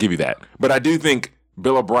 I'll give you that. But I do think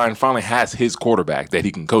Bill O'Brien finally has his quarterback that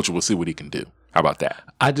he can coach. We'll see what he can do. How about that?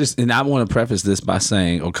 I want to preface this by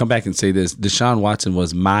saying, or come back and say this, Deshaun Watson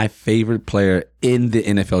was my favorite player in the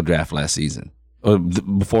NFL draft last season, or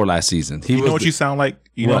before last season. You know what you sound like?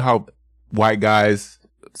 You know how white guys,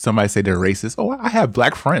 somebody say they're racist? Oh, I have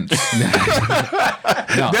black friends.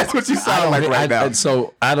 No, that's what you sound like right now.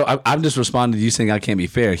 So I'm just responding to you saying I can't be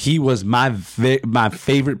fair. He was my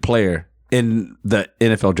favorite player in the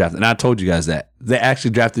NFL draft, and I told you guys that they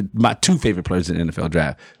actually drafted my 2 favorite players in the NFL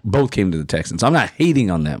draft. Both came to the Texans. I'm not hating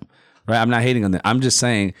on them, right? I'm not hating on them. I'm just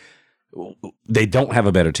saying they don't have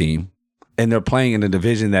a better team, and they're playing in a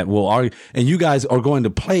division that will argue. And you guys are going to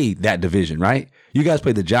play that division, right? You guys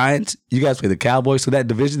play the Giants. You guys play the Cowboys. So that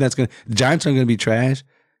division the Giants aren't going to be trash.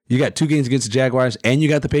 You got 2 games against the Jaguars, and you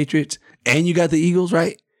got the Patriots, and you got the Eagles,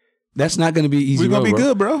 right? That's not going to be easy. We're going to be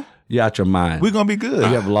good, bro. You're out your mind. We're going to be good.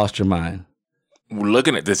 You have lost your mind. We're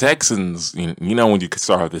looking at the Texans, you know, when you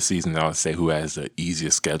start off the season, they'll say who has the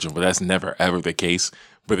easiest schedule, but that's never, ever the case.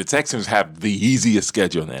 But the Texans have the easiest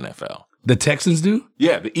schedule in the NFL. The Texans do?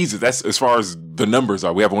 Yeah, the easiest. That's as far as the numbers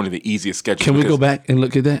are. We have one of the easiest schedules. Can we go back and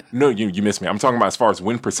look at that? No, you missed me. I'm talking about as far as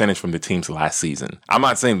win percentage from the teams last season. I'm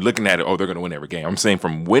not saying looking at it, they're going to win every game. I'm saying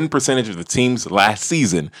from win percentage of the teams last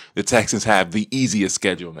season, the Texans have the easiest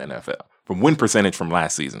schedule in the NFL. From win percentage from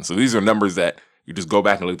last season. So these are numbers that you just go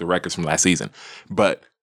back and look at the records from last season. But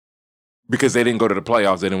because they didn't go to the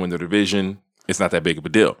playoffs, they didn't win the division, it's not that big of a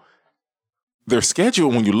deal. Their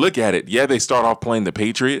schedule, when you look at it, yeah, they start off playing the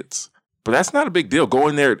Patriots, but that's not a big deal.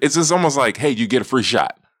 Going there, it's just almost like, hey, you get a free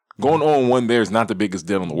shot. Going 0-1 there is not the biggest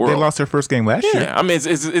deal in the world. They lost their first game last year. Yeah, I mean,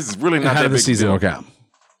 it's really not that big. How did the season work out?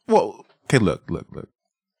 Well, okay, look.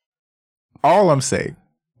 All I'm saying,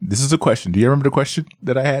 this is a question. Do you remember the question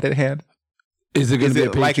that I had at hand? Is it going to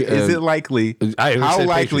be is it likely? How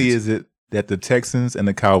likely is it that the Texans and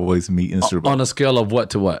the Cowboys meet in the Super Bowl? On a scale of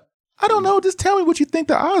what to what? I don't know. Just tell me what you think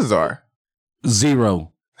the odds are.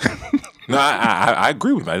 0. No, I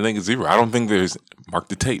agree with you. I think it's 0. I don't think there's mark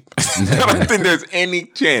the tape. I don't think there's any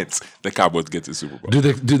chance the Cowboys get to the Super Bowl.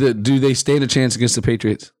 Do they stand a chance against the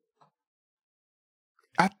Patriots?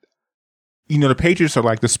 The Patriots are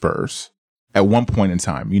like the Spurs. At one point in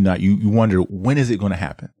time, you wonder, when is it going to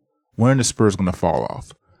happen? When are the Spurs going to fall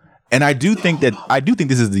off? And I do think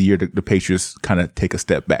this is the year that the Patriots kind of take a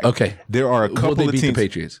step back. Okay, there are a couple Will they of beat teams. the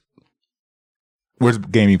Patriots? Where's the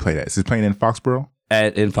game you played at? Is it playing in Foxborough?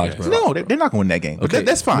 In Foxborough. No, they're not going to win that game. But Okay,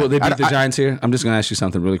 that's fine. Will they beat the Giants here? I'm just going to ask you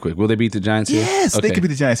something really quick. Will they beat the Giants here? Yes, Okay. they could beat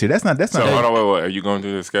the Giants here. That's not. So hold on, wait. Are you going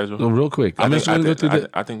through the schedule? No, real quick. I'm just going to go through the.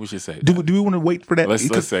 I think we should say that. Do we want to wait for that? Let's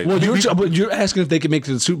say Well, you're asking if they can make it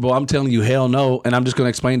to the Super Bowl. I'm telling you, hell no, and I'm just going to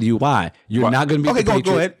explain to you why. You're not going to beat Okay, the Patriots.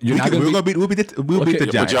 go ahead. You're not going to beat. We'll beat the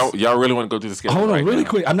But Giants. y'all really want to go through the schedule? Hold on, right really now?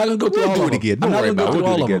 quick. I'm not going to go through We'll all do of it them. again. I'm Don't not worry going to about go it. through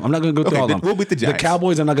We'll all do of it them. I'm not going to go through Okay, all of then them. we'll beat the Giants. The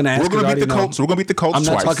Cowboys, I'm not going to ask. We're going to beat the 'cause I already Colts. We're going to beat the Colts I'm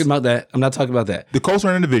not twice. talking about that. I'm not talking about that. The Colts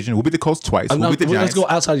are in the division. We'll beat the Colts twice. We'll beat the Giants. Let's go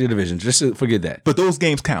outside your division. Just to forget that. But those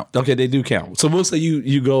games count. Okay, they do count. So we'll say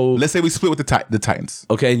you go. Let's say we split with the Titans.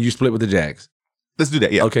 Okay, and you split with the Jags. Let's do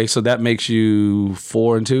that. Yeah. Okay, so that makes you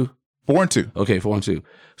 4-2. 4-2. Okay, 4-2.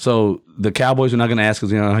 So the Cowboys are not going to ask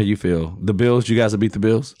us, how you feel. The Bills, you guys will beat the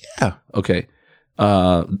Bills. Yeah. Okay.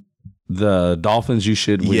 The Dolphins, you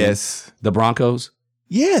should win. Yes. The Broncos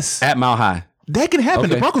Yes. at Mile High. That can happen.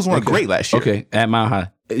 Okay. The Broncos weren't Okay. great last year. Okay, at Mile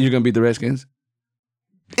High. You're going to beat the Redskins.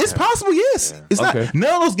 It's possible. Yes. It's Okay. not.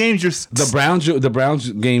 None of those games. The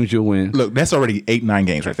Browns games you'll win. Look, that's already 8-9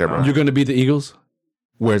 games right there, bro. You're going to beat the Eagles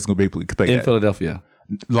Where it's going to be played in at. Philadelphia.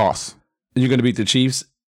 Loss. You're going to beat the Chiefs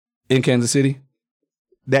in Kansas City.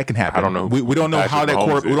 That can happen. I don't know. We don't know how that Patrick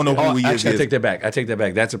quarter. We don't know Mahomes who he is. Actually, I take that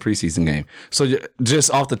back. That's a preseason game. So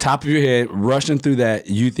just off the top of your head, rushing through that,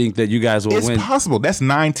 you think that you guys will It's win? possible. That's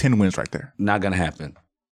 9-10 wins right there. Not going to happen.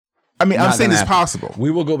 I mean, I'm Not saying gonna it's happen. possible. We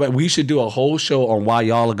will go back. We should do a whole show on why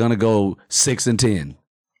y'all are going to go 6-10.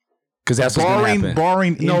 Because that's what's going to happen.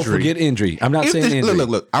 Barring No, injury. forget injury. I'm not saying injury.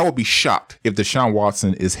 Look. I will be shocked if Deshaun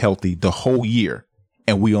Watson is healthy the whole year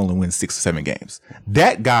and we only win 6 or 7 games.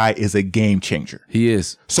 That guy is a game changer. He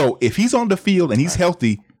is. So if he's on the field and he's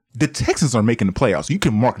healthy, the Texans are making the playoffs. You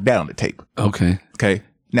can mark that on the tape. Okay. Okay.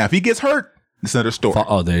 Now, if he gets hurt, it's another story.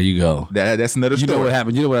 Oh, there you go. That's another You story. know what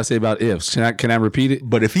happened? You know what I say about ifs. Can I repeat it?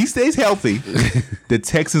 But if he stays healthy, the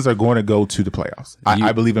Texans are going to go to the playoffs.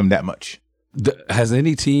 I believe him that much. Has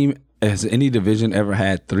any division ever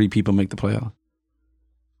had 3 people make the playoffs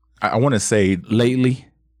I want to say lately?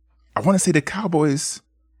 the Cowboys,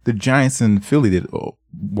 the Giants, and Philly did a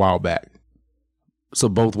while back. So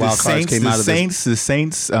both wild the cards Saints, came out of the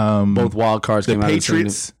Saints, both wild cards the came out of the same.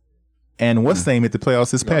 Patriots, and what's they made the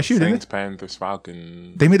playoffs this past year? Didn't Saints, they? Panthers,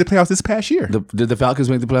 Falcons. They made the playoffs this past year. Did the Falcons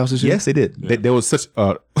make the playoffs this year? Yes, they did. There was such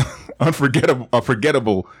a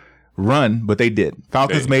forgettable run, but they did.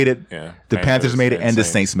 Falcons made it. Yeah. The Panthers made it, and and the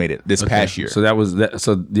Saints. Saints made it this past year. So that was that.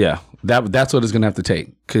 So yeah, that's what it's gonna have to take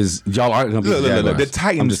because y'all aren't gonna be Look, the look, Jaguars.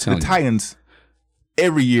 the I'm just telling you. Titans.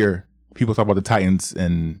 Every year, people talk about the Titans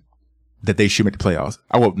and that they should make the playoffs.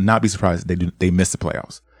 I will not be surprised if they miss the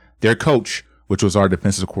playoffs. Their coach, which was our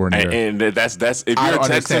defensive coordinator, And that's if I you're don't a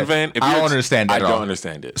Texan understand. fan, if I you're don't understand that I at don't all.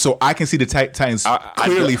 understand it. so I can see the Titans I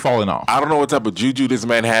clearly don't- falling off. I don't know what type of juju this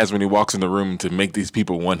man has when he walks in the room to make these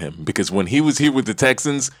people want him. Because when he was here with the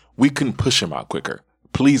Texans, we couldn't push him out quicker.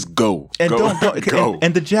 Please go. And go. don't go.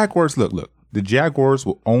 and the Jaguars look. The Jaguars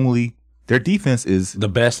will only their defense is the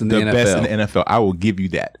best in the NFL. best in the NFL. I will give you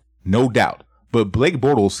that, no doubt. But Blake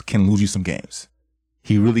Bortles can lose you some games.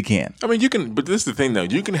 He really can. I mean, you can, but this is the thing, though.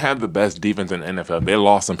 You can have the best defense in the NFL. They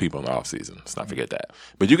lost some people in the offseason. Let's not forget that.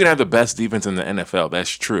 But you can have the best defense in the NFL.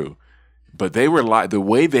 That's true. But they rely, the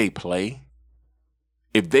way they play,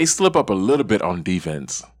 if they slip up a little bit on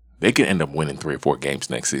defense, they can end up winning 3 or 4 games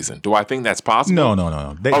next season. Do I think that's possible?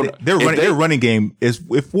 No. Oh, Their running game is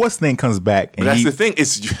if what's thing comes back. But And that's the thing.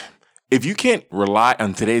 It's if you can't rely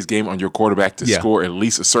on today's game on your quarterback to score at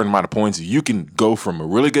least a certain amount of points, you can go from a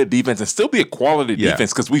really good defense and still be a quality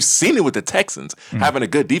defense because we've seen it with the Texans having a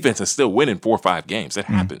good defense and still winning 4 or 5 games. It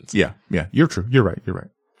happens. Yeah. You're true. You're right.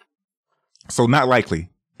 So not likely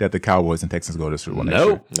that the Cowboys and Texans go to the Super Bowl next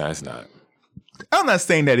year. No, it's not. I'm not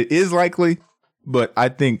saying that it is likely, but I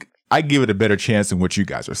think I give it a better chance than what you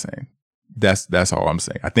guys are saying. That's all I'm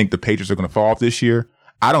saying. I think the Patriots are going to fall off this year.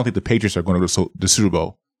 I don't think the Patriots are going to go to the Super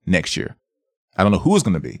Bowl next year. I don't know who it's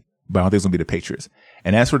going to be, but I don't think it's going to be the Patriots.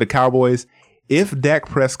 And as for the Cowboys, if Dak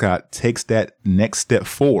Prescott takes that next step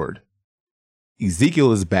forward,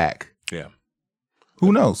 Ezekiel is back. Yeah.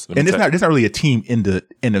 Who knows? Let me And tell- there's not really a team in the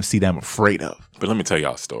NFC that I'm afraid of. But let me tell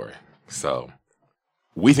y'all a story. So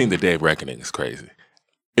we think the day of reckoning is crazy.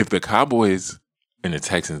 If the Cowboys and the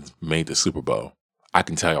Texans made the Super Bowl, I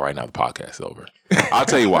can tell you right now the podcast is over. I'll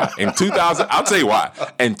tell you why. In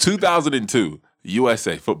 2002,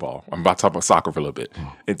 USA football, I'm about to talk about soccer for a little bit.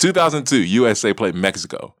 In 2002, USA played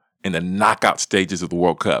Mexico in the knockout stages of the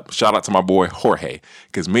World Cup. Shout out to my boy Jorge,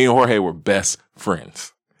 because me and Jorge were best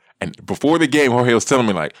friends. And before the game, Jorge was telling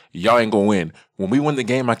me, like, y'all ain't going to win. When we won the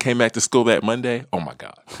game, I came back to school that Monday. Oh, my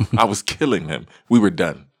God. I was killing him. We were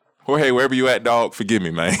done. Jorge, wherever you at, dog, forgive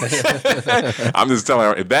me, man. I'm just telling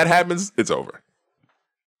her, if that happens, it's over.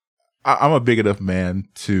 I'm a big enough man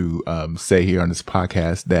to say here on this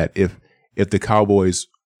podcast that if the Cowboys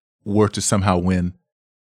were to somehow win,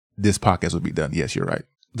 this podcast would be done. Yes, you're right.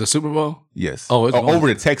 The Super Bowl? Yes. Oh, it's over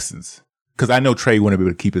the Texans. Because I know Trey wouldn't be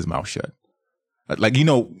able to keep his mouth shut. Like, you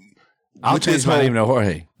know, I'll change my name to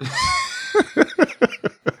Jorge.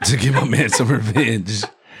 To give my man some revenge.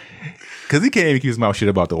 Because he can't even keep his mouth shut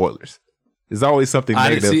about the Oilers. There's always something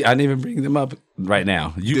negative. I didn't even bring them up right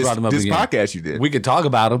now. You brought them up this again. podcast you did. We could talk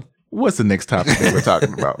about them. What's the next topic that we're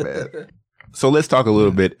talking about, man? So let's talk a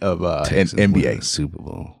little bit of NBA. Super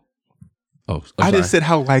Bowl. Oh, I just said,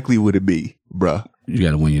 how likely would it be, bruh? You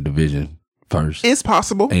got to win your division first. It's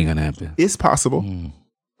possible. Ain't going to happen. It's possible.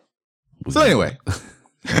 So anyway,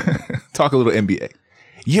 talk a little NBA.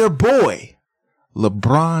 Your boy,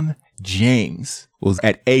 LeBron James, was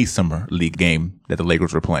at a summer league game that the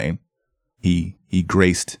Lakers were playing. He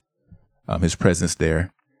graced his presence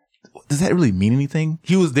there. Does that really mean anything?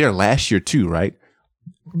 He was there last year too, right?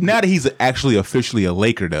 Now that he's actually officially a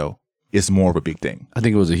Laker, though, it's more of a big thing. I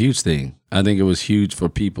think it was a huge thing. I think it was huge for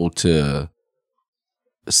people to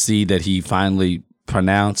see that he finally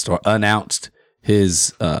pronounced or announced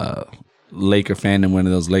his Laker fandom, one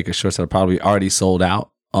of those Laker shirts that are probably already sold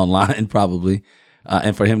out online, probably.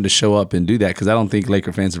 And for him to show up and do that, because I don't think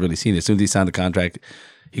Laker fans have really seen it. As soon as he signed the contract,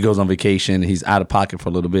 he goes on vacation, he's out of pocket for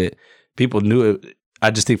a little bit. People knew it. I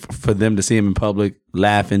just think for them to see him in public,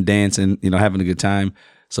 laughing, dancing, having a good time,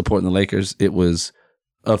 supporting the Lakers, it was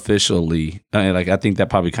officially, I think that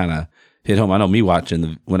probably kind of hit home. I know me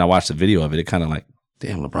when I watched the video of it, it kind of like,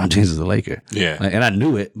 damn, LeBron James is a Laker. Yeah. And I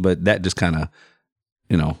knew it, but that just kind of,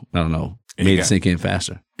 I don't know, made it sink in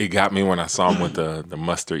faster. It got me when I saw him with the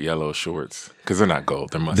mustard yellow shorts, because they're not gold.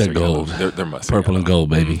 They're mustard gold. Yellow. They're mustard Purple yellow. And gold,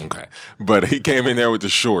 baby. Okay. But he came in there with the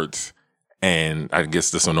shorts, and I guess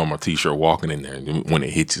just a normal T-shirt walking in there. And when it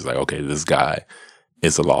hits you, it's like, okay, this guy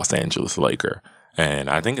is a Los Angeles Laker. And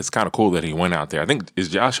I think it's kind of cool that he went out there. I think, is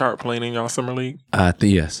Josh Hart playing in y'all summer league? I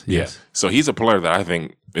think yes. Yeah. So he's a player that I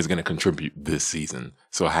think is going to contribute this season.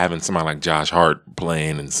 So having somebody like Josh Hart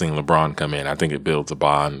playing and seeing LeBron come in, I think it builds a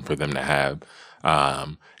bond for them to have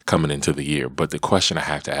coming into the year. But the question I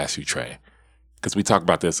have to ask you, Trey, because we talked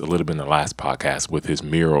about this a little bit in the last podcast with his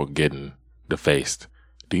mural getting defaced.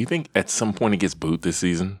 Do you think at some point he gets booed this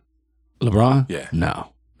season? LeBron? Yeah.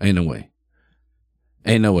 No. Ain't no way.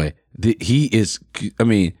 Ain't no way. He is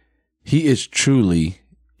truly,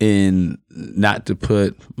 in, not to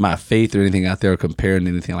put my faith or anything out there or comparing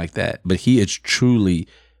anything like that, but he is truly,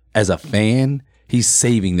 as a fan, he's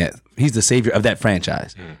saving that. He's the savior of that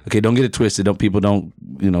franchise. Okay, don't get it twisted. People don't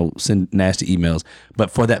send nasty emails. But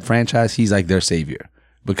for that franchise, he's like their savior,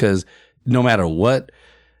 because no matter what,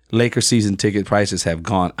 Lakers season ticket prices have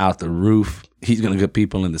gone out the roof. He's going to get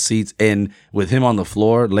people in the seats. And with him on the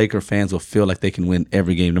floor, Laker fans will feel like they can win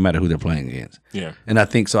every game no matter who they're playing against. Yeah. And I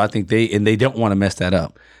think they don't want to mess that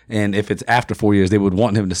up. And if it's after 4 years, they would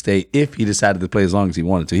want him to stay if he decided to play as long as he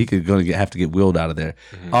wanted to. He could have to get wheeled out of there,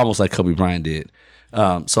 almost like Kobe Bryant did.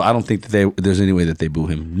 So I don't think that there's any way that they boo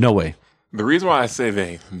him. No way. The reason why I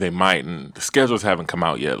say they might, and the schedules haven't come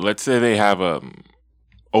out yet. Let's say they have a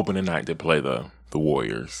opening night to play the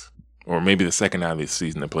Warriors, or maybe the second night of the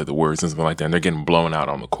season to play the Warriors and something like that, and they're getting blown out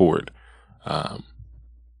on the court.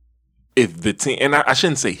 If the team, and I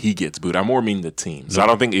shouldn't say he gets booed, I more mean the team. So I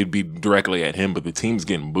don't think it'd be directly at him, but the team's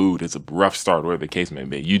getting booed. It's a rough start, whatever the case may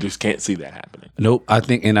be. You just can't see that happening. Nope. I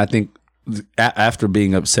think after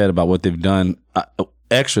being upset about what they've done,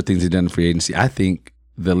 extra things they've done in free agency, I think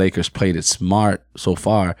the Lakers played it smart so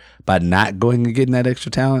far by not going and getting that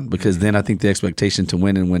extra talent, because then I think the expectation to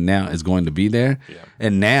win and win now is going to be there. Yeah.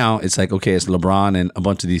 And now it's like, okay, it's LeBron and a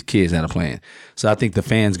bunch of these kids that are playing. So I think the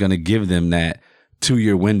fans going to give them that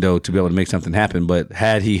 2-year window to be able to make something happen. But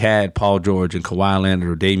had he had Paul George and Kawhi Leonard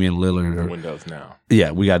or Damian Lillard, the window's now.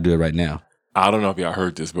 Yeah, we got to do it right now. I don't know if y'all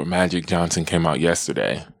heard this, but Magic Johnson came out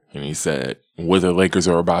yesterday and he said, what the Lakers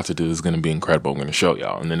are about to do is going to be incredible. I'm going to show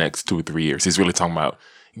y'all in the next 2 or 3 years. He's really talking about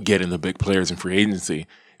getting the big players in free agency.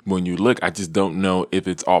 When you look, I just don't know if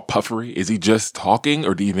it's all puffery. Is he just talking,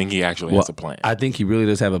 or do you think he actually has a plan? I think he really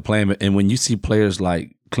does have a plan. And when you see players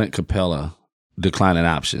like Clint Capella declining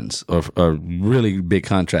options or really big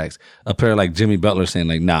contracts. A player like Jimmy Butler saying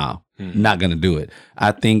like, nah, not going to do it.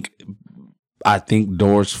 I think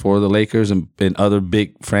doors for the Lakers and other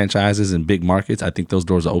big franchises and big markets, I think those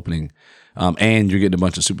doors are opening. And you're getting a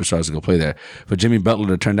bunch of superstars to go play there. For Jimmy Butler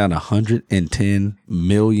to turn down $110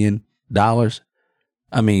 million,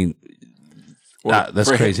 I mean,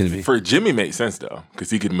 that's crazy to me. For Jimmy, makes sense though, because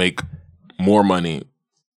he could make more money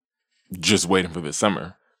just waiting for the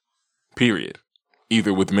summer, period.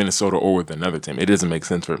 Either with Minnesota or with another team. It doesn't make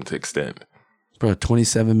sense for him to extend. Bro,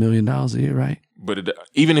 $27 million a year, right? But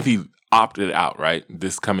even if he opted out, right,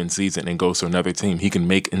 this coming season and goes to another team, he can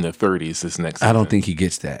make in the 30s this next season. I don't think he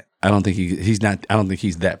gets that. I don't think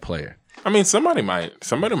he's that player. I mean, somebody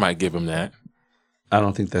might give him that. I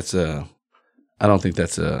don't think that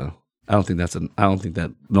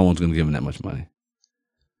no one's going to give him that much money.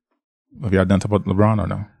 Have y'all done talk about LeBron or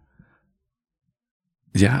no?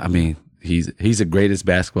 Yeah, I mean, he's the greatest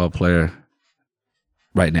basketball player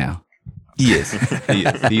right now. He is.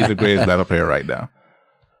 He's the greatest basketball player right now.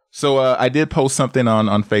 So I did post something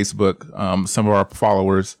on Facebook. Some of our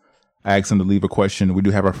followers, I asked them to leave a question. We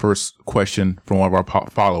do have our first question from one of our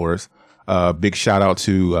followers. Big shout out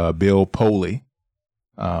to Bill Poley.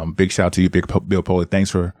 Big shout out to you, Bill Poley.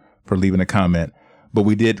 Thanks for leaving a comment. But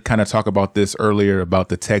we did kind of talk about this earlier about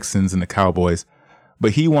the Texans and the Cowboys.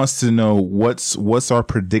 But he wants to know what's our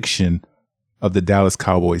prediction of the Dallas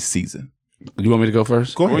Cowboys season. You want me to go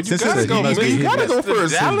first? Go ahead. You gotta go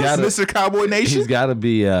first, Mr. Cowboy Nation. He's got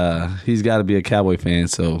to be a Cowboy fan.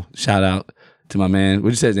 So shout out to my man.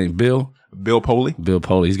 What'd you say his name? Bill Poley. Bill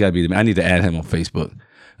Poley. He's got to be the man. I need to add him on Facebook.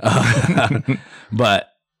 But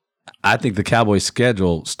I think the Cowboys'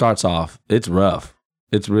 schedule starts off. It's rough.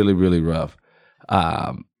 It's really, really rough.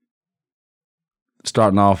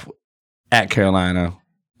 Starting off at Carolina,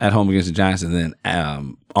 at home against the Giants, and then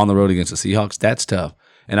on the road against the Seahawks. That's tough.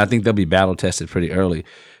 And I think they'll be battle tested pretty early.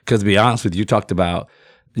 Because to be honest with you, you talked about,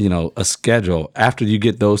 a schedule. After you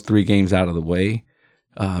get those 3 games out of the way,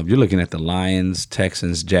 you're looking at the Lions,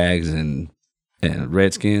 Texans, Jags, and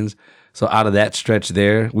Redskins. So out of that stretch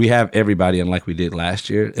there, we have everybody unlike we did last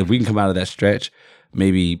year. If we can come out of that stretch,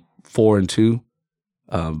 maybe 4-2,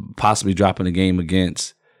 possibly dropping a game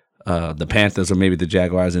against the Panthers or maybe the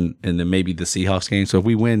Jaguars and then maybe the Seahawks game. So if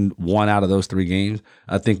we win 1 out of those 3 games,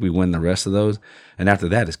 I think we win the rest of those. And after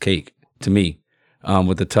that is cake to me,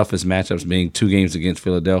 with the toughest matchups being 2 games against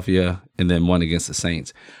Philadelphia and then 1 against the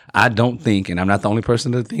Saints. I don't think, and I'm not the only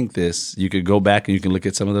person to think this, you could go back and you can look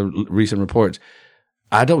at some of the recent reports.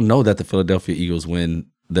 I don't know that the Philadelphia Eagles win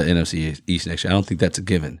the NFC East next year. I don't think that's a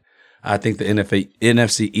given. I think the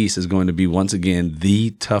NFC East is going to be, once again,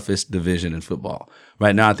 the toughest division in football.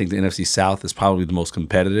 Right now, I think the NFC South is probably the most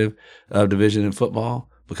competitive division in football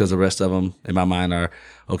because the rest of them, in my mind, are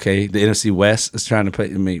okay. The NFC West is trying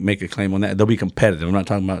to make a claim on that. They'll be competitive. I'm not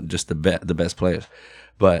talking about just the best players.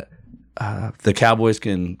 But the Cowboys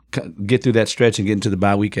can get through that stretch and get into the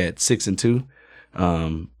bye week at 6-2.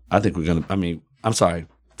 I think we're going to,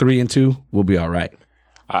 3-2, we'll be all right.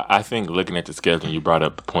 I think looking at the schedule, you brought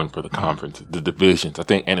up the point for the conference, the divisions. I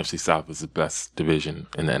think NFC South is the best division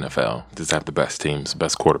in the NFL. Just have the best teams,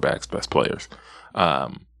 best quarterbacks, best players.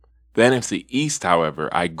 The NFC East, however,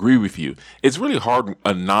 I agree with you. It's really hard,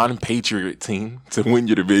 a non-Patriot team, to win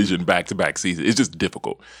your division back-to-back season. It's just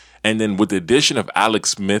difficult. And then with the addition of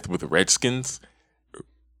Alex Smith with the Redskins,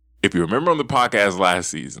 if you remember on the podcast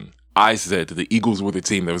last season, I said that the Eagles were the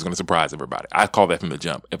team that was going to surprise everybody. I called that from the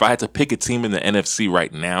jump. If I had to pick a team in the NFC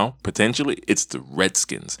right now, potentially, it's the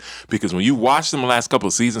Redskins. Because when you watch them the last couple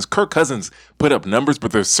of seasons, Kirk Cousins put up numbers,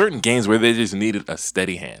 but there's certain games where they just needed a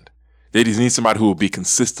steady hand. They just need somebody who will be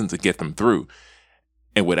consistent to get them through.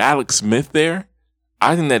 And with Alex Smith there,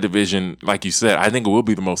 I think that division, like you said, I think it will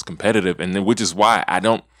be the most competitive. And then, which is why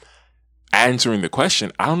answering the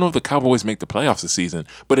question, I don't know if the Cowboys make the playoffs this season,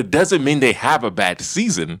 but it doesn't mean they have a bad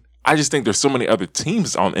season. I just think there's so many other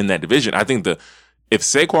teams in that division. I think if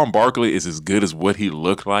Saquon Barkley is as good as what he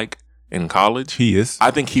looked like in college, he is.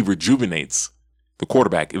 I think he rejuvenates the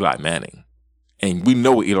quarterback Eli Manning, and we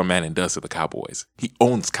know what Eli Manning does to the Cowboys. He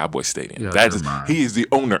owns Cowboy Stadium. He is the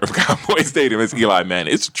owner of Cowboy Stadium. It's Eli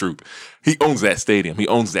Manning. It's the truth. He owns that stadium. He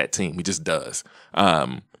owns that team. He just does.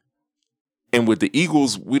 And with the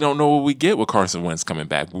Eagles, we don't know what we get with Carson Wentz coming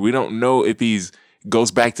back. We don't know if he's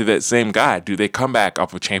goes back to that same guy. Do they come back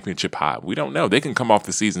off a championship high? We don't know. They can come off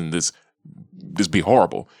the season this be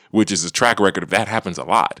horrible, which is a track record. If that happens a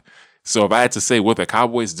lot. So if I had to say what the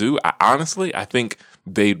Cowboys do, I think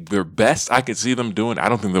their best I could see them doing. I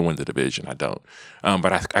don't think they'll win the division. I don't.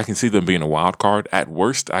 But I can see them being a wild card. At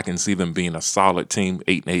worst, I can see them being a solid team,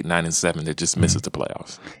 8-8, 9-7 that just misses the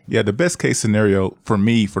playoffs. Yeah, the best case scenario for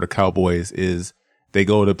me for the Cowboys is they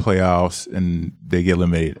go to the playoffs and they get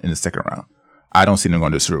eliminated in the second round. I don't see them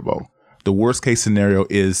going to the Super Bowl. The worst case scenario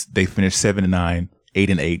is they finish 7-9,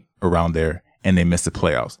 8-8 around there, and they miss the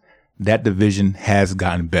playoffs. That division has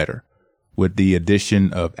gotten better with the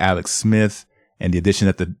addition of Alex Smith and the addition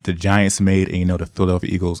that the Giants made. And, the Philadelphia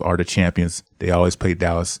Eagles are the champions. They always play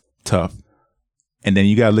Dallas tough. And then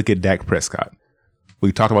you got to look at Dak Prescott.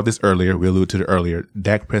 We talked about this earlier. We alluded to it earlier.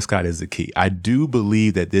 Dak Prescott is the key. I do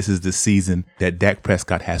believe that this is the season that Dak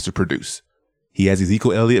Prescott has to produce. He has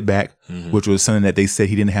Ezekiel Elliott back, which was something that they said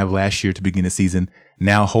he didn't have last year to begin the season.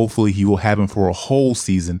 Now, hopefully, he will have him for a whole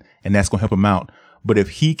season, and that's going to help him out. But if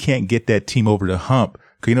he can't get that team over the hump,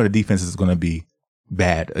 because the defense is going to be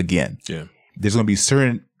bad again. Yeah. There's going to be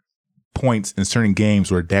certain points in certain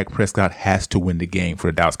games where Dak Prescott has to win the game for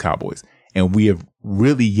the Dallas Cowboys. And we have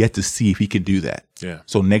really yet to see if he can do that. Yeah.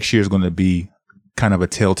 So next year is going to be kind of a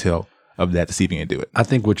telltale of that to see if he can do it. I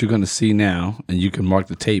think what you're going to see now, and you can mark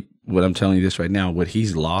the tape, what I'm telling you this right now, what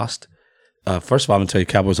he's lost. First of all, I'm going to tell you,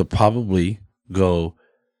 Cowboys will probably go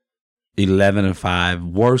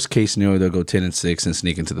 11-5. Worst case scenario, they'll go 10-6 and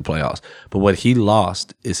sneak into the playoffs. But what he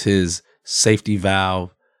lost is his safety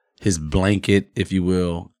valve, his blanket, if you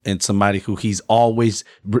will, and somebody who he's always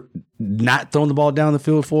not throwing the ball down the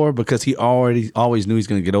field for because he always knew he's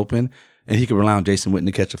going to get open, and he could rely on Jason Witten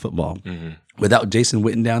to catch a football. Without Jason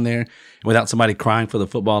Witten down there, without somebody crying for the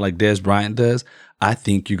football like Dez Bryant does, I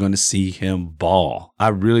think you're going to see him ball. I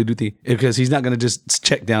really do think, because he's not going to just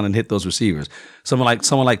check down and hit those receivers. Someone like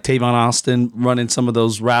Tavon Austin running some of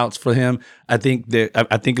those routes for him. I think you're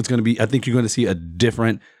going to see a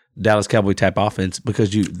different Dallas Cowboy type offense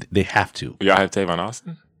because they have to. Y'all have Tavon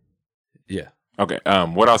Austin? Yeah. Okay.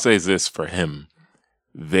 What I'll say is this for him: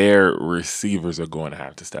 their receivers are going to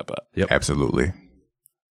have to step up. Yep. Absolutely.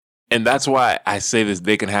 And that's why I say this: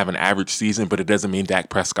 they can have an average season, but it doesn't mean Dak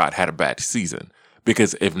Prescott had a bad season.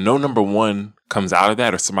 Because if no number one comes out of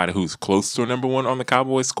that, or somebody who's close to a number one on the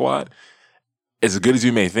Cowboys squad, as good as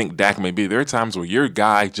you may think Dak may be, there are times where your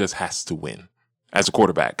guy just has to win as a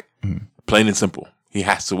quarterback. Plain and simple. He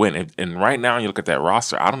has to win. And right now, you look at that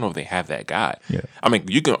roster, I don't know if they have that guy. Yeah. I mean,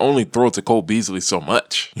 you can only throw to Cole Beasley so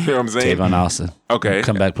much. You know what I'm saying? Tavon Austin. Okay.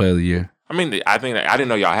 Comeback player of the year. I mean, I didn't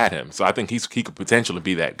know y'all had him. So I think he could potentially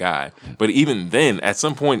be that guy. But even then, at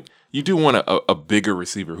some point, you do want a bigger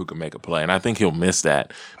receiver who can make a play. And I think he'll miss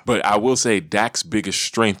that. But I will say Dak's biggest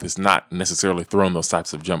strength is not necessarily throwing those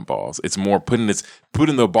types of jump balls. It's more putting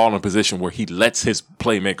the ball in a position where he lets his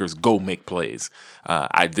playmakers go make plays.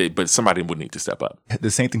 But somebody would need to step up. The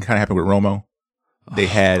same thing kind of happened with Romo. They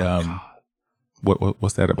had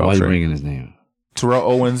what's that about? Why are you bringing his name? Terrell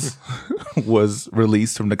Owens was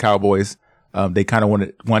released from the Cowboys. They kind of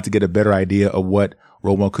wanted to get a better idea of what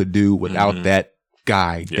Romo could do without that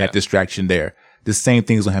guy, that distraction there. The same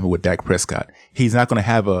thing is going to happen with Dak Prescott. He's not going to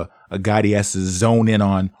have a guy that he has to zone in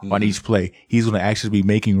on each play. He's going to actually be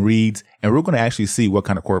making reads, and we're going to actually see what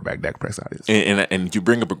kind of quarterback Dak Prescott is. And you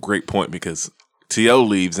bring up a great point, because T.O.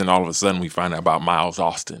 leaves, and all of a sudden we find out about Miles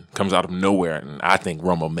Austin. Comes out of nowhere, and I think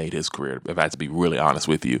Romo made his career, if I had to be really honest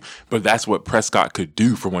with you. But that's what Prescott could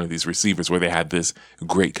do for one of these receivers where they had this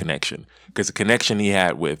great connection. Because the connection he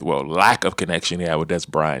had lack of connection he had with Dez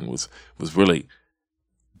Bryant was really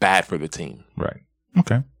bad for the team. Right.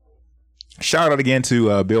 Okay. Shout out again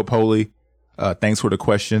to Bill Poley. Thanks for the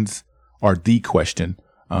questions, or the question.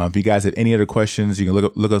 If you guys have any other questions, you can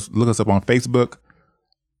look us up on Facebook.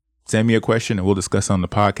 Send me a question and we'll discuss on the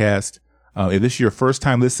podcast. If this is your first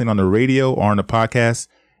time listening on the radio or on the podcast,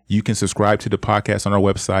 you can subscribe to the podcast on our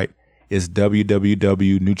website. It's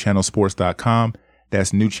www.newchannelsports.com.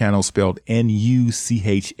 That's New Channel spelled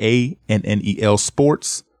NUCHANNEL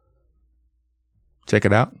Sports. Check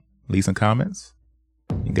it out. Leave some comments.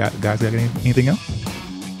 You guys got anything else?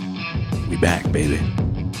 We back, baby.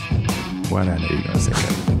 Why not? I know you're going to say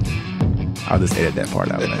that. I'll just edit that part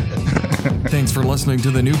out, man. Thanks for listening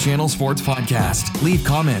to the New Channel Sports Podcast. Leave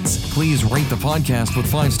comments. Please rate the podcast with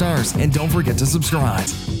 5 stars, and don't forget to subscribe.